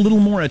starting to get a little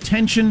more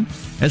attention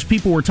as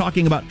people were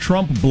talking about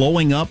Trump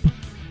blowing up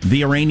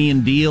the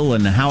Iranian deal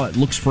and how it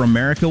looks for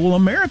America. Well,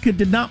 America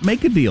did not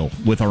make a deal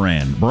with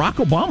Iran. Barack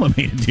Obama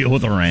made a deal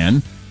with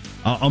Iran.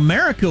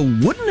 America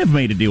wouldn't have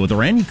made a deal with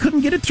Iran. You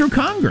couldn't get it through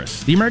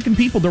Congress. The American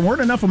people, there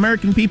weren't enough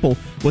American people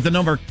with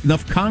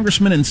enough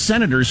congressmen and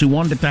senators who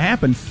wanted it to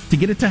happen to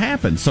get it to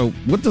happen. So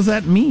what does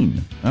that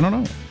mean? I don't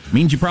know. It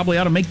means you probably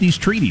ought to make these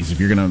treaties if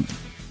you're going to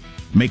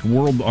make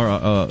world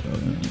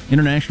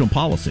international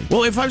policy.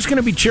 Well, if I was going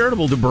to be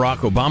charitable to Barack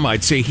Obama,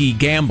 I'd say he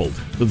gambled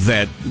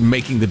that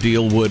making the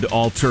deal would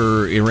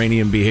alter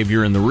Iranian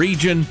behavior in the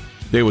region.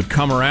 They would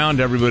come around,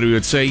 everybody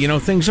would say,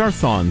 things are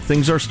thawing,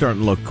 things are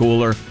starting to look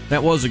cooler.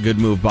 That was a good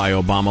move by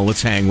Obama,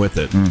 let's hang with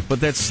it. But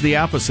that's the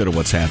opposite of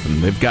what's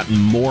happened. They've gotten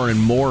more and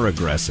more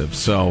aggressive,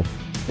 so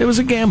it was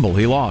a gamble.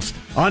 He lost.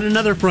 On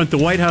another front, the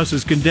White House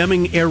is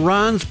condemning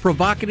Iran's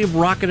provocative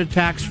rocket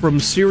attacks from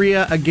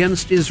Syria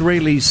against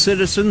Israeli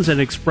citizens and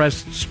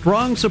expressed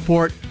strong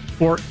support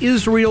for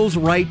Israel's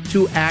right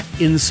to act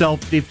in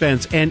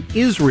self-defense. And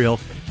Israel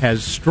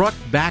has struck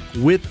back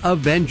with a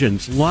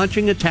vengeance,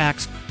 launching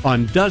attacks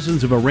on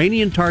dozens of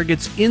Iranian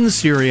targets in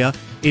Syria,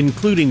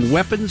 including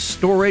weapons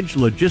storage,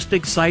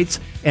 logistics sites,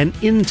 and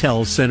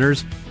intel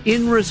centers,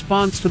 in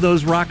response to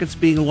those rockets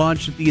being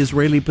launched at the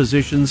Israeli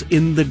positions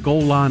in the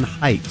Golan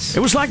Heights. It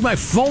was like my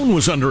phone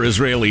was under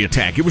Israeli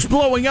attack. It was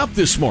blowing up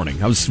this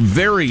morning. I was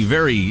very,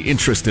 very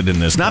interested in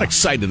this. Not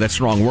excited, that's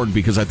the wrong word,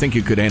 because I think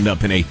it could end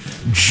up in a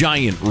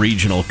giant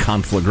regional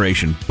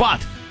conflagration.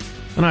 But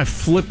when I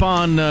flip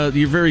on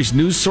your various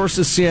news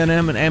sources,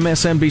 CNN and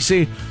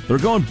MSNBC, they're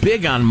going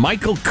big on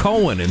Michael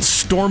Cohen and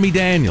Stormy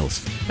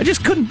Daniels. I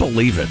just couldn't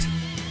believe it.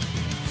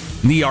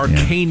 The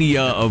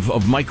arcania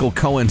of Michael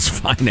Cohen's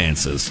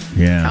finances.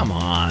 Yeah. Come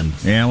on.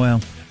 Yeah, well,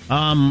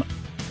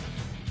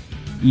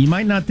 you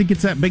might not think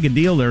it's that big a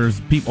deal. There's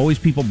always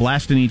people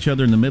blasting each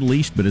other in the Middle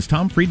East, but as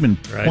Tom Friedman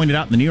pointed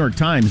out in the New York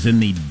Times, in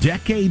the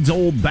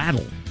decades-old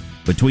battle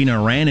between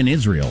Iran and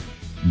Israel,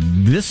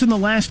 this in the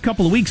last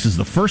couple of weeks is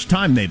the first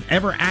time they've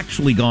ever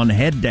actually gone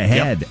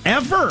head-to-head.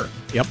 Ever!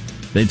 Yep.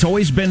 It's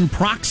always been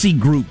proxy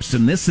groups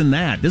and this and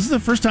that. This is the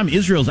first time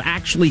Israel's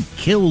actually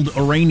killed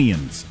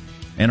Iranians.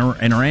 And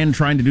Iran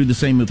trying to do the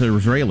same with the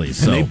Israelis.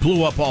 So. And they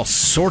blew up all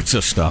sorts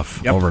of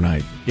stuff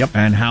overnight. Yep.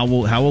 And how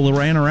will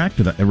Iran react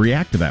to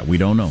that? We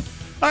don't know.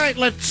 All right,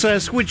 let's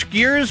switch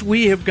gears.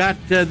 We have got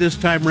this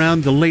time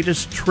around the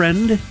latest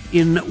trend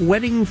in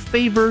wedding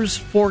favors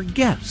for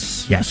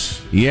guests.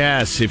 Yes.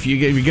 If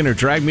you're going to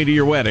drag me to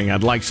your wedding,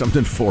 I'd like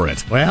something for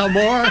it. Well,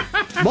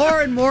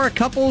 more and more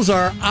couples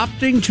are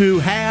opting to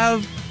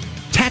have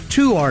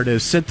tattoo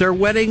artists at their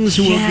weddings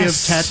who will give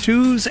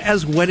tattoos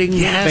as wedding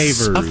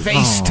favors. A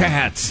face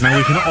tat. Now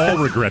we can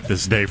all regret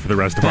this day for the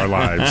rest of our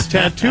lives.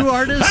 Tattoo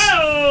artists.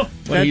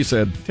 What you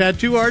said.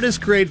 Tattoo artists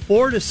create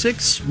 4 to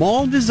 6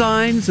 small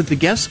designs that the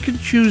guests can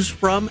choose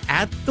from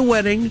at the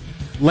wedding.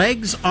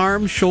 Legs,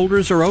 arms,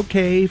 shoulders are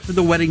okay for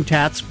the wedding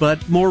tats,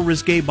 but more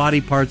risque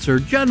body parts are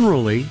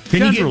generally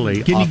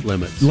off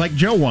limits. Like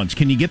Joe wants,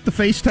 can you get the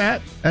face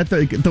tat at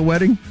the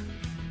wedding?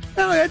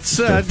 No, it's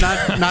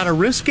not a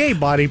risque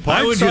body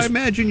part, I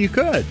imagine you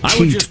could. I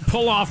would just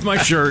pull off my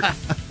shirt,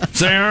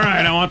 say, all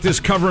right, I want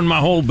this covering my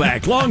whole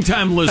back.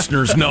 Long-time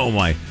listeners know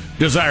my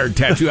desired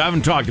tattoo. I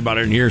haven't talked about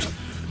it in years.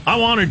 I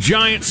want a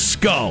giant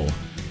skull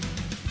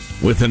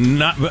with a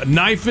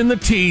knife in the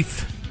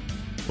teeth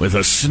with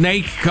a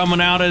snake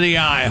coming out of the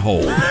eye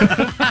hole.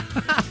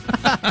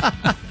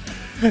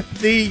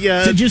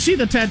 Did you see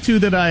the tattoo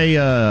that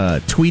I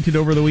tweeted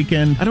over the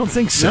weekend? I don't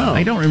think so. No.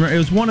 I don't remember. It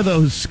was one of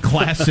those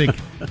classic.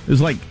 It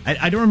was like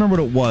I don't remember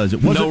what it was.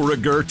 It wasn't no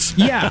regrets.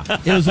 Yeah,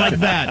 it was like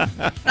that.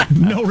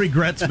 No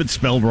regrets, but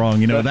spelled wrong.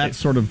 That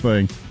sort of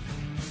thing.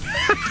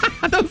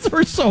 Those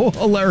were so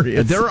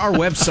hilarious. There are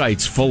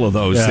websites full of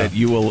those that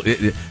you will.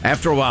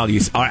 After a while,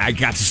 I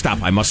got to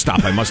stop. I must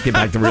stop. I must get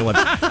back to real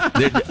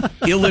life.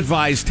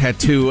 Ill-advised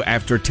tattoo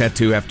after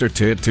tattoo after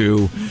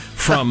tattoo,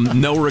 from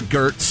no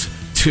regrets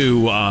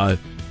to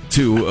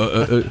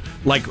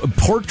like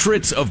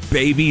portraits of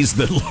babies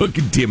that look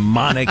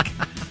demonic,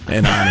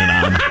 and on and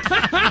on.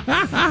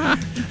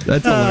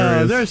 That's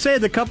hilarious. They're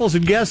saying the couples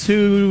and guests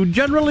who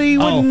generally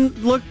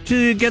wouldn't look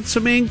to get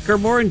some ink are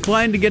more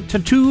inclined to get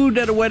tattooed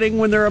at a wedding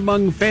when they're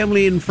among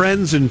family and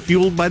friends and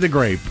fueled by the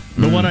grape.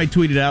 The one I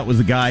tweeted out was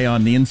a guy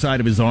on the inside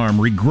of his arm,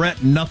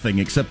 regret nothing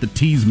except the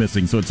T's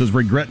missing, so it says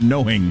regret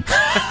knowing.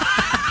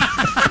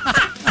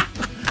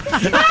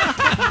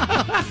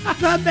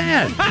 Not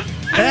bad.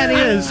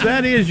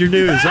 That is your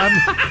news.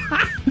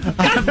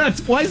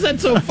 Why is that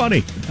so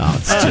funny? Oh,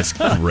 it's just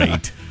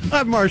great.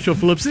 I'm Marshall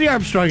Phillips, the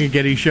Armstrong and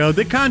Getty Show,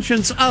 the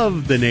conscience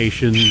of the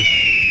nation.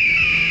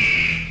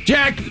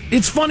 Jack,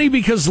 it's funny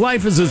because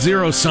life is a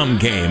zero-sum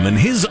game, and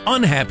his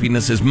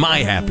unhappiness is my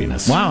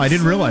happiness. Wow, I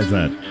didn't realize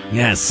that.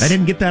 Yes. I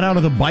didn't get that out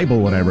of the Bible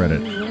when I read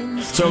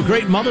it. So,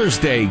 great Mother's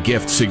Day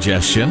gift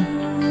suggestion,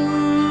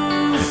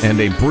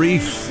 and a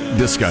brief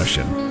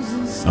discussion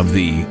of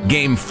the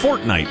game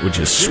Fortnite, which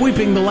is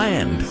sweeping the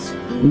land.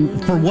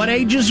 For what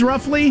ages,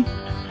 roughly?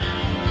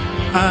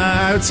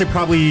 I would say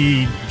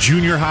probably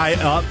junior high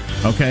up.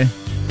 Okay.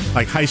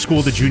 Like high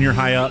school to junior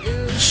high up.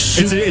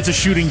 It's a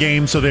shooting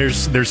game, so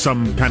there's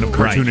some kind of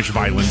cartoonish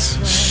violence.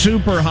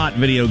 Super hot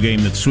video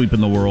game that's sweeping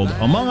the world.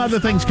 Among other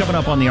things coming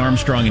up on the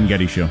Armstrong and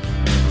Getty Show.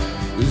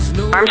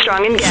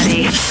 Armstrong and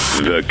Getty.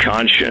 The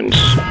conscience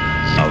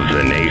of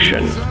the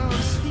nation.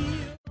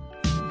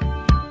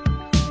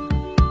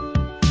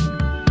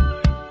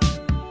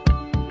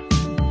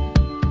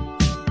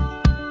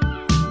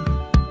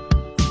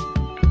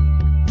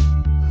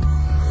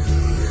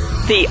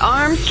 The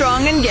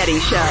Armstrong and Getty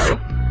Show.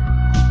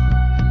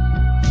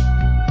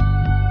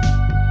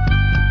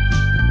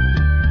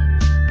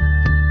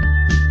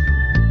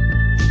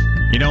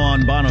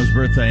 On Bono's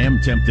birthday, I am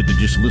tempted to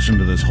just listen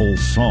to this whole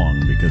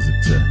song because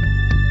it's a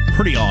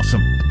pretty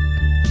awesome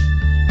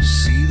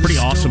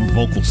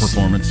vocal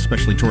performance,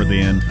 especially toward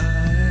the end.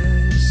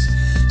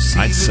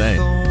 I'd say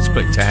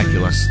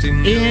spectacular.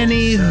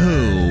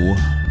 Anywho,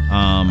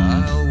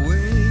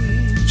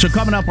 so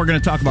coming up, we're going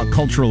to talk about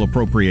cultural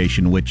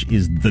appropriation, which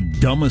is the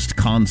dumbest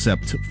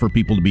concept for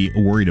people to be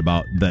worried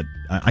about that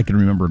I can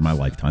remember in my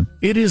lifetime.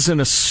 It is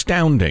an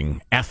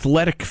astounding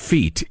athletic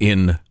feat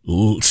in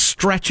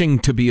stretching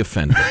to be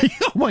offended.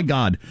 Oh, my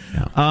God.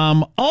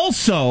 Yeah.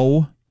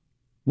 Also,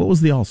 what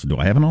was the also? Do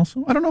I have an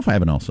also? I don't know if I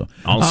have an also.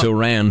 Also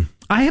ran.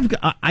 I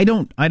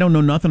don't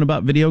know nothing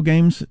about video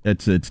games.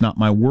 It's not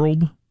my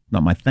world.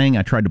 Not my thing.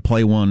 I tried to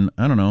play one,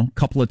 I don't know, a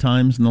couple of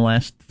times in the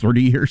last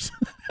 30 years.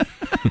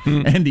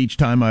 And each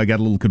time I got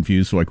a little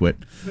confused, so I quit.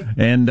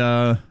 And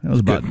that was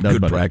about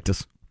good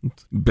practice.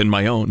 It's been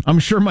my own. I'm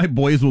sure my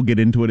boys will get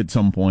into it at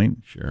some point.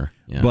 Sure.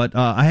 Yeah. But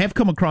I have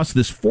come across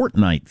this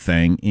Fortnite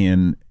thing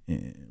in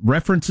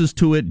references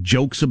to it,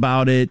 jokes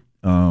about it,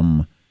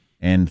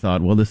 and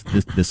thought, well,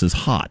 this is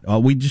hot.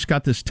 We just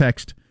got this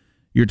text.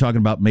 You're talking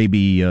about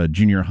maybe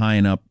junior high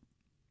and up.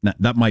 Now,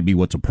 that might be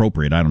what's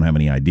appropriate. I don't have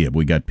any idea. But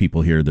we got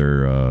people here,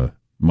 they're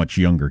much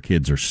younger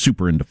kids are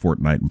super into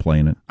Fortnite and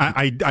playing it.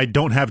 I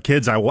don't have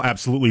kids. I will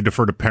absolutely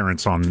defer to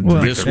parents on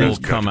this will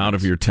come out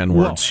of your 10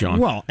 words, Sean.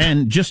 Well,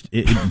 and just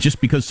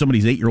because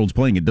somebody's 8-year-old's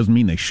playing it doesn't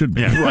mean they should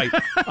be. Yeah. Right.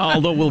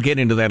 Although we'll get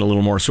into that a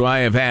little more. So I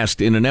have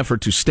asked, in an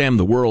effort to stem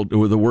the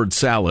word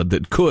salad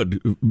that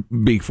could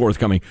be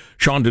forthcoming,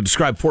 Sean to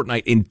describe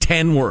Fortnite in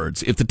 10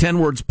 words. If the 10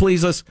 words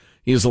please us,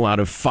 he is allowed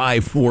a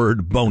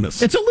 5-word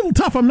bonus. It's a little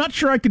tough. I'm not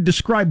sure I could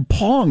describe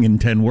Pong in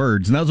 10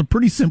 words, and that was a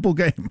pretty simple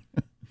game.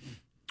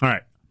 All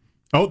right.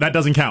 Oh, that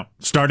doesn't count.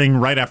 Starting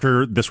right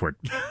after this word.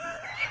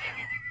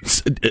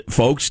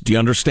 Folks, do you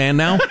understand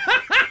now?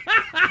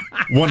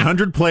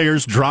 100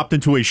 players dropped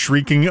into a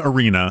shrieking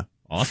arena.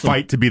 Awesome.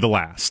 Fight to be the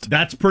last.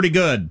 That's pretty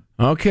good.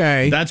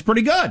 Okay. That's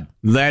pretty good.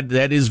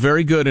 That is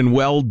very good and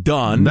well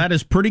done. That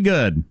is pretty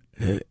good.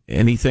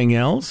 Anything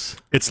else?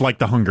 It's like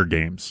the Hunger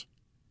Games.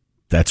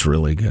 That's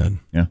really good.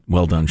 Yeah.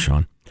 Well done,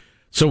 Sean.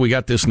 So we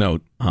got this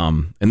note,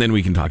 and then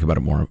we can talk about it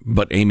more.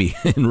 But Amy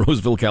in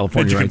Roseville,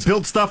 California, writes,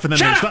 build stuff and then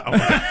there's stuff.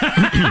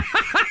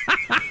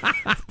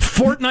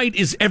 Fortnite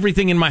is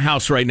everything in my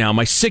house right now.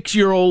 My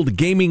 6-year-old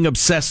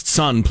gaming-obsessed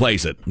son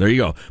plays it. There you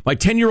go. My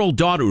 10-year-old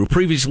daughter, who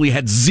previously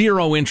had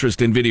zero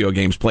interest in video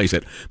games, plays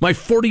it. My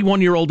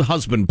 41-year-old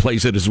husband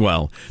plays it as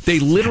well. They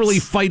literally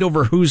fight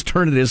over whose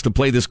turn it is to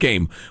play this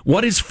game.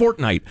 What is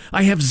Fortnite?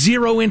 I have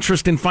zero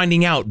interest in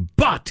finding out,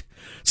 but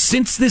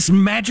Since this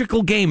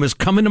magical game has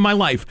come into my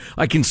life,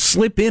 I can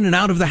slip in and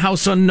out of the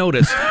house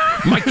unnoticed.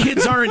 My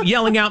kids aren't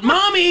yelling out,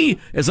 "Mommy!"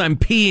 as I'm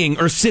peeing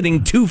or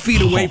sitting 2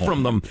 feet away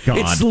from them. God.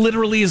 It's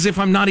literally as if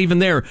I'm not even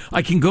there.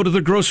 I can go to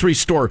the grocery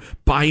store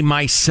by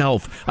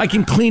myself. I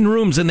can clean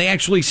rooms and they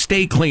actually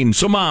stay clean.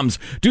 So moms,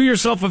 do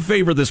yourself a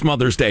favor this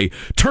Mother's Day.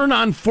 Turn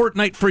on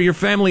Fortnite for your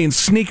family and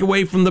sneak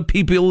away from the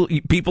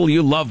people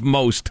you love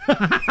most.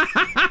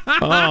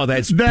 Oh,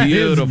 that's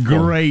beautiful. Is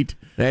great.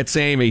 That's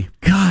Amy.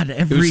 God,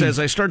 who says,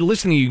 I started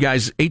listening to you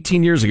guys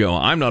 18 years ago.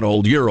 I'm not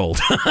old, you're old.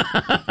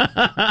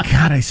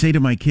 God, I say to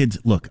my kids,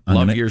 look,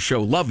 love your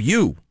show. Love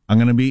you. I'm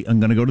going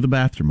to go to the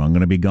bathroom. I'm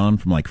going to be gone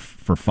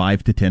for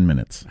 5 to 10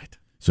 minutes. Right.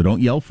 So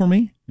don't yell for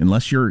me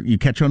unless you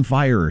catch on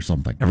fire or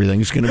something.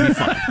 Everything's going to be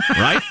fine.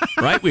 Right?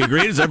 Right? We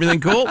agreed? Is everything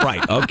cool?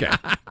 Right. Okay.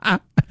 I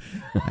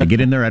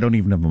get in there. I don't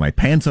even have my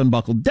pants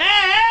unbuckled.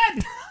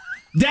 Dad!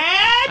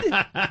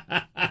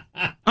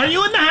 Are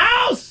you in the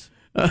house?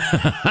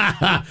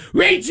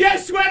 We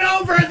just went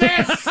over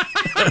this.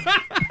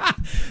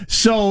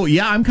 So,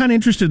 yeah, I'm kind of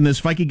interested in this.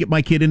 If I could get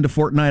my kid into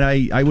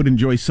Fortnite, I would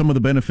enjoy some of the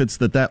benefits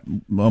that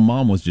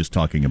mom was just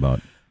talking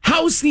about.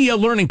 How's the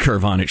learning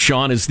curve on it,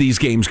 Sean, as these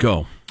games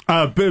go?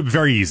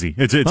 Very easy.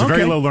 It's a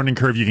very low learning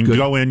curve. You can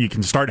go in, you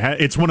can start.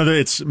 It's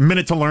it's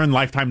minute to learn,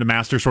 lifetime to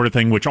master sort of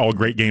thing, which all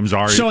great games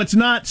are. So it's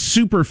not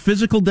super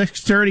physical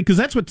dexterity, because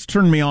that's what's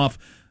turned me off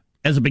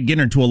as a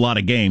beginner to a lot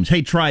of games.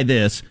 Hey, try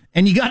this.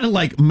 And you got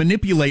to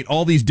manipulate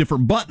all these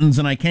different buttons,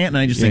 and I can't. And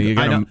I just think you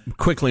got to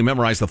quickly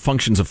memorize the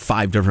functions of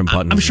 5 different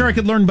buttons. I'm sure I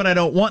could learn, but I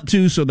don't want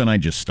to. So then I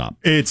just stop.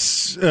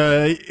 It's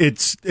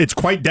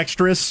quite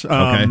dexterous.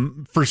 Okay.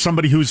 For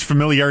somebody whose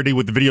familiarity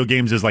with the video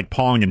games is like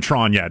Pong and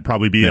Tron, it'd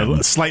probably be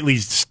a slightly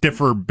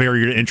stiffer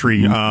barrier to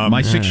entry.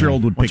 My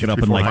 6-year-old would pick it up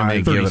in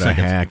 30 give it seconds. A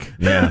hack.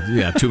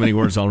 Yeah, too many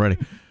words already.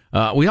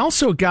 We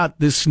also got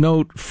this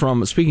note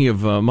from, speaking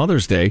of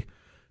Mother's Day,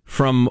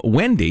 from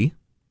Wendy,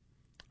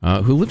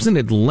 who lives in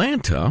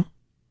Atlanta.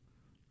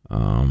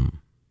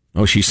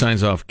 She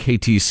signs off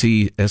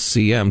KTC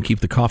SCM. Keep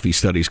the coffee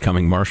studies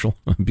coming, Marshall.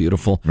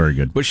 Beautiful. Very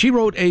good. But she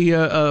wrote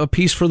a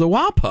piece for the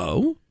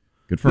WAPO.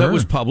 Good for her. That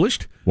was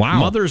published. Wow.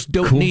 Mothers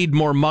don't need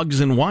more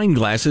mugs and wine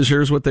glasses.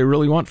 Here's what they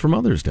really want for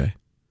Mother's Day.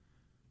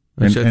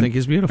 Which I think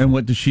is beautiful. And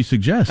what does she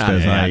suggest?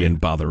 I didn't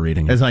bother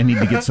reading it. As I need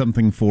to get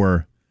something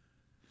for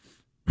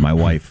my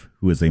wife,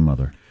 who is a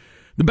mother.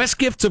 The best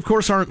gifts, of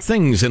course, aren't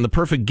things, and the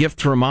perfect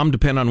gift for a mom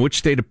depend on which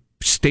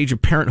stage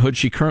of parenthood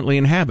she currently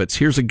inhabits.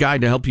 Here's a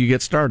guide to help you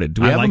get started.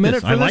 Do we have a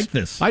minute for this? I like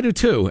this. I do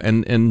too,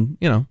 and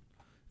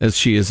as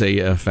she is a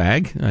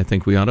fag, I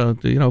think we ought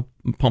to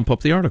pump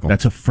up the article.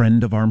 That's a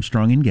friend of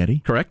Armstrong and Getty.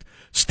 Correct.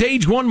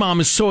 Stage 1 mom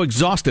is so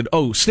exhausted.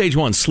 Stage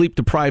 1, sleep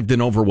deprived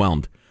and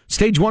overwhelmed.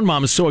 Stage 1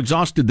 mom is so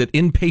exhausted that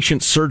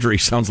inpatient surgery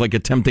sounds like a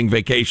tempting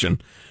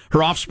vacation.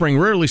 Her offspring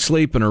rarely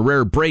sleep, and her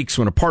rare breaks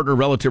when a partner,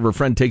 relative, or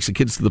friend takes the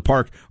kids to the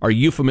park are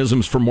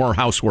euphemisms for more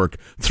housework.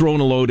 Throw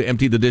in a load,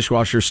 empty the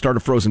dishwasher, start a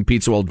frozen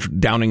pizza while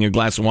downing a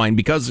glass of wine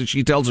because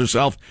she tells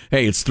herself,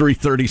 hey, it's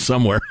 3:30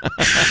 somewhere.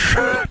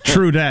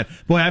 True that.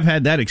 Boy, I've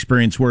had that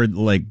experience where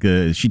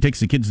she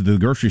takes the kids to the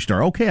grocery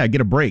store. Okay, I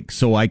get a break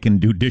so I can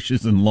do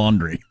dishes and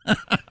laundry.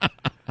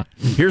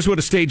 Here's what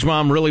a stage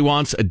mom really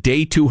wants: a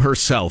day to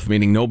herself,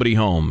 meaning nobody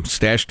home.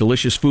 Stash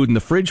delicious food in the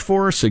fridge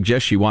for her.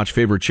 Suggest she watch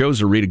favorite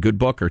shows or read a good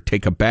book or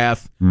take a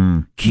bath.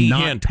 Key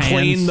hint: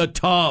 clean the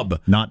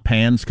tub. Not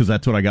pans, because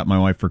that's what I got my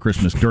wife for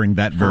Christmas during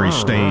that very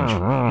stage.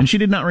 And she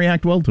did not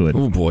react well to it.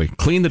 Oh, boy.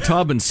 Clean the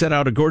tub and set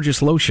out a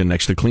gorgeous lotion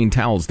next to clean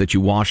towels that you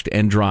washed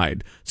and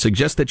dried.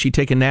 Suggest that she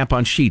take a nap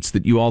on sheets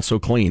that you also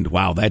cleaned.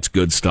 Wow, that's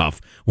good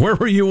stuff. Where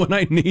were you when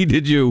I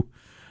needed you?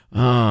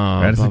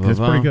 That's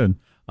pretty good.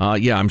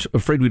 I'm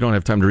afraid we don't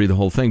have time to read the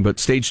whole thing, but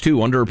stage 2,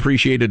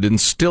 underappreciated and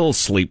still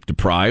sleep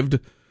deprived.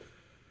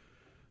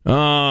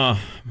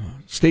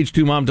 Stage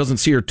 2 mom doesn't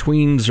see her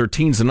tweens or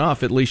teens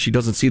enough. At least she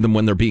doesn't see them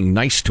when they're being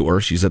nice to her.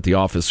 She's at the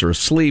office or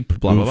asleep,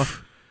 blah, blah,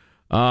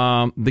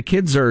 blah. The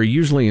kids are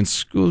usually in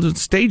school.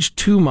 Stage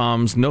 2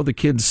 moms know the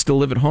kids still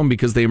live at home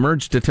because they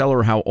emerge to tell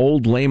her how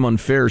old, lame,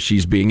 unfair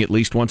she's being at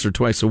least once or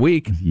twice a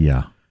week.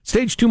 Yeah.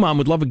 Stage 2 mom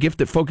would love a gift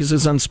that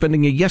focuses on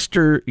spending a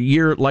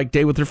yesteryear-like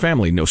day with her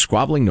family. No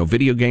squabbling, no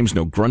video games,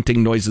 no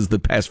grunting noises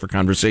that pass for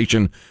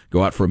conversation.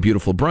 Go out for a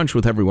beautiful brunch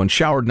with everyone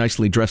showered,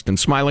 nicely dressed and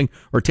smiling,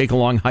 or take a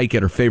long hike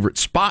at her favorite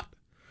spot.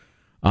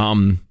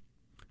 Her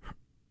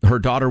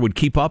daughter would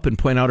keep up and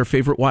point out her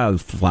favorite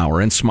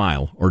wildflower and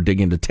smile, or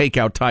dig into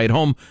takeout, tie at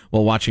home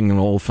while watching an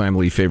old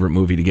family favorite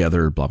movie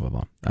together, blah, blah,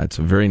 blah. That's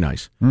very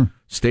nice.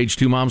 Stage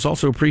 2 moms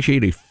also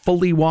appreciate a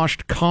fully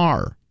washed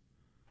car.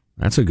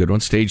 That's a good one.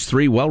 Stage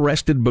 3,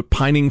 well-rested but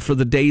pining for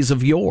the days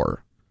of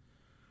yore.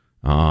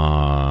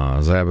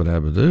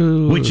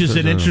 Which is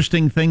an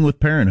interesting thing with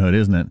parenthood,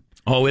 isn't it?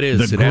 Oh, it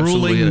is.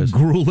 The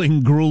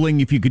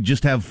grueling. If you could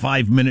just have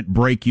 5-minute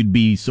break, you'd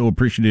be so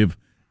appreciative.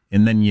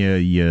 And then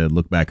you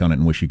look back on it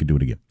and wish you could do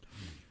it again.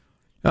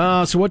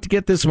 So what to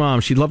get this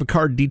mom? She'd love a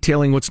card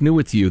detailing what's new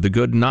with you, the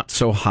good, not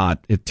so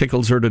hot. It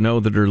tickles her to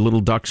know that her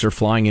little ducks are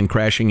flying and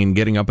crashing and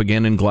getting up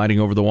again and gliding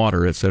over the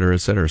water, et cetera,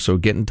 et cetera. So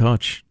get in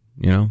touch,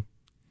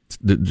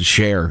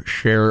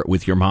 Share it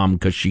with your mom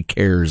because she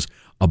cares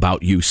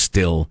about you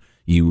still.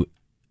 You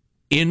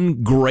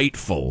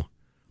ingrateful,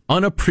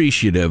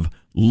 unappreciative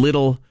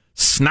little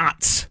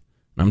snots.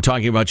 I'm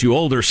talking about you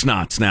older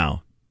snots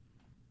now.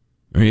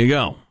 There you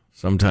go.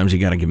 Sometimes you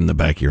got to give them the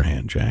back of your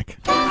hand, Jack.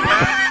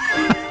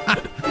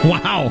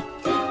 Wow.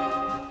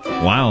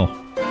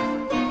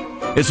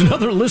 It's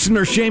another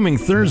listener shaming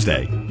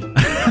Thursday.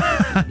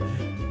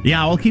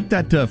 Yeah, I'll keep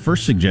that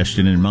first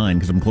suggestion in mind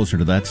because I'm closer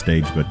to that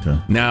stage.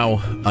 But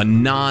now, a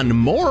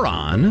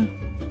non-moron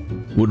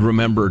would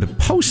remember to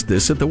post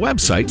this at the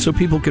website so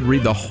people could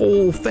read the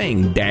whole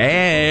thing.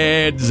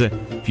 Dads,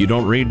 if you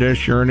don't read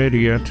this, you're an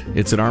idiot.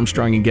 It's at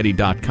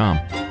ArmstrongandGetty.com.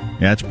 Yeah,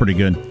 that's pretty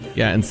good.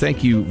 Yeah, and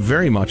thank you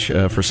very much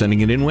for sending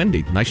it in,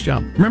 Wendy. Nice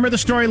job. Remember the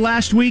story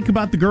last week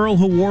about the girl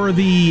who wore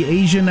the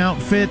Asian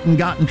outfit and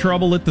got in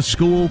trouble at the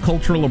school,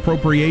 cultural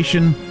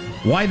appropriation?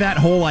 Why that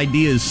whole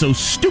idea is so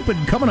stupid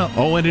coming up.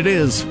 Oh, and it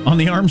is. On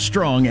the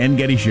Armstrong and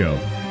Getty Show.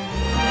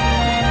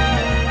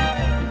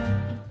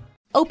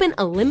 Open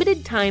a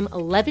limited-time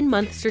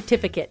 11-month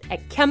certificate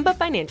at Kemba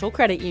Financial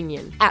Credit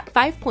Union. At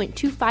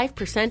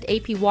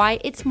 5.25% APY,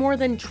 it's more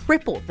than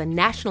triple the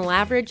national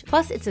average,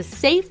 plus it's a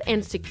safe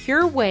and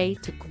secure way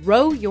to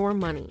grow your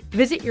money.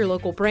 Visit your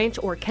local branch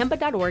or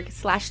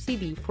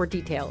kemba.org/CD for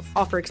details.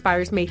 Offer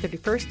expires May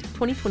 31st,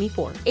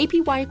 2024.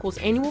 APY equals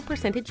annual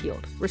percentage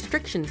yield.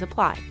 Restrictions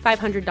apply.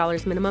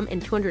 $500 minimum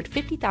and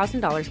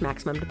 $250,000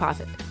 maximum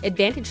deposit.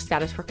 Advantage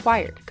status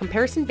required.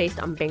 Comparison based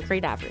on bank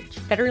rate average.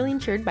 Federally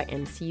insured by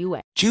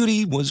NCUA.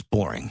 Judy was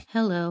boring.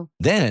 Hello.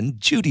 Then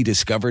Judy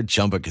discovered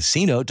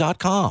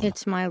ChumbaCasino.com.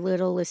 It's my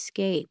little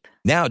escape.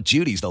 Now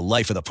Judy's the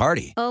life of the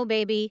party. Oh,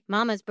 baby,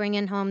 mama's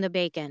bringing home the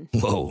bacon.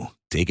 Whoa,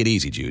 take it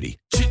easy, Judy.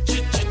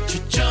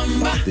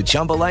 The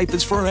Chumba life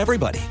is for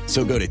everybody.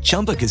 So go to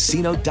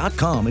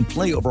ChumbaCasino.com and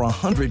play over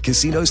 100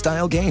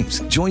 casino-style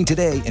games. Join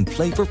today and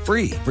play for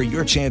free for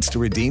your chance to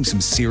redeem some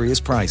serious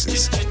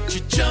prizes.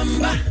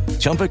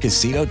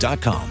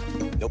 ChumbaCasino.com.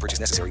 No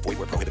purchase necessary. Void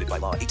where prohibited by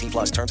law. 18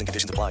 plus terms and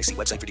conditions apply. See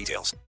website for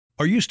details.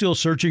 Are you still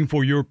searching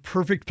for your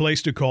perfect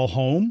place to call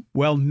home?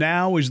 Well,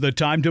 now is the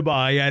time to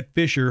buy at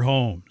Fisher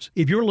Homes.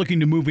 If you're looking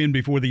to move in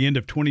before the end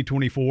of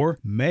 2024,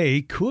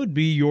 May could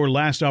be your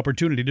last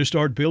opportunity to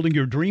start building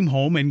your dream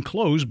home and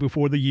close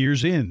before the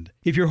year's end.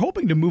 If you're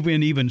hoping to move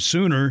in even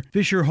sooner,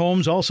 Fisher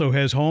Homes also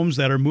has homes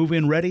that are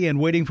move-in ready and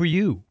waiting for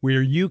you,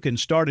 where you can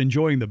start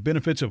enjoying the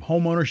benefits of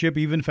homeownership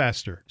even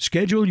faster.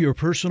 Schedule your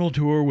personal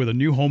tour with a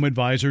new home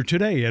advisor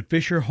today at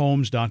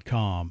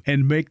FisherHomes.com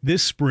and make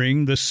this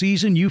spring the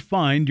season you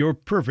find your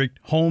perfect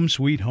home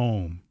sweet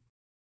home.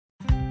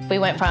 We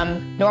went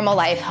from normal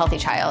life, healthy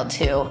child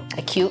to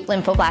acute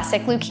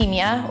lymphoblastic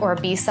leukemia or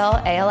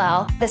B-cell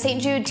ALL. The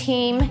St. Jude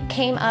team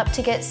came up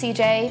to get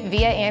CJ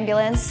via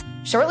ambulance.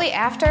 Shortly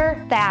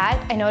after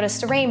that, I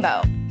noticed a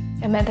rainbow.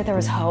 It meant that there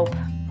was hope.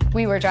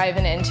 We were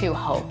driving into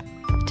hope.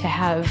 To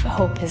have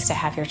hope is to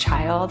have your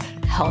child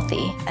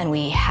healthy, and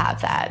we have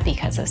that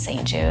because of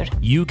St. Jude.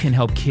 You can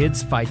help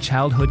kids fight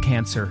childhood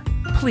cancer.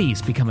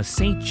 Please become a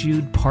St.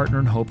 Jude Partner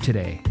in Hope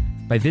today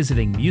by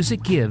visiting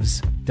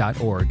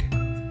musicgives.org.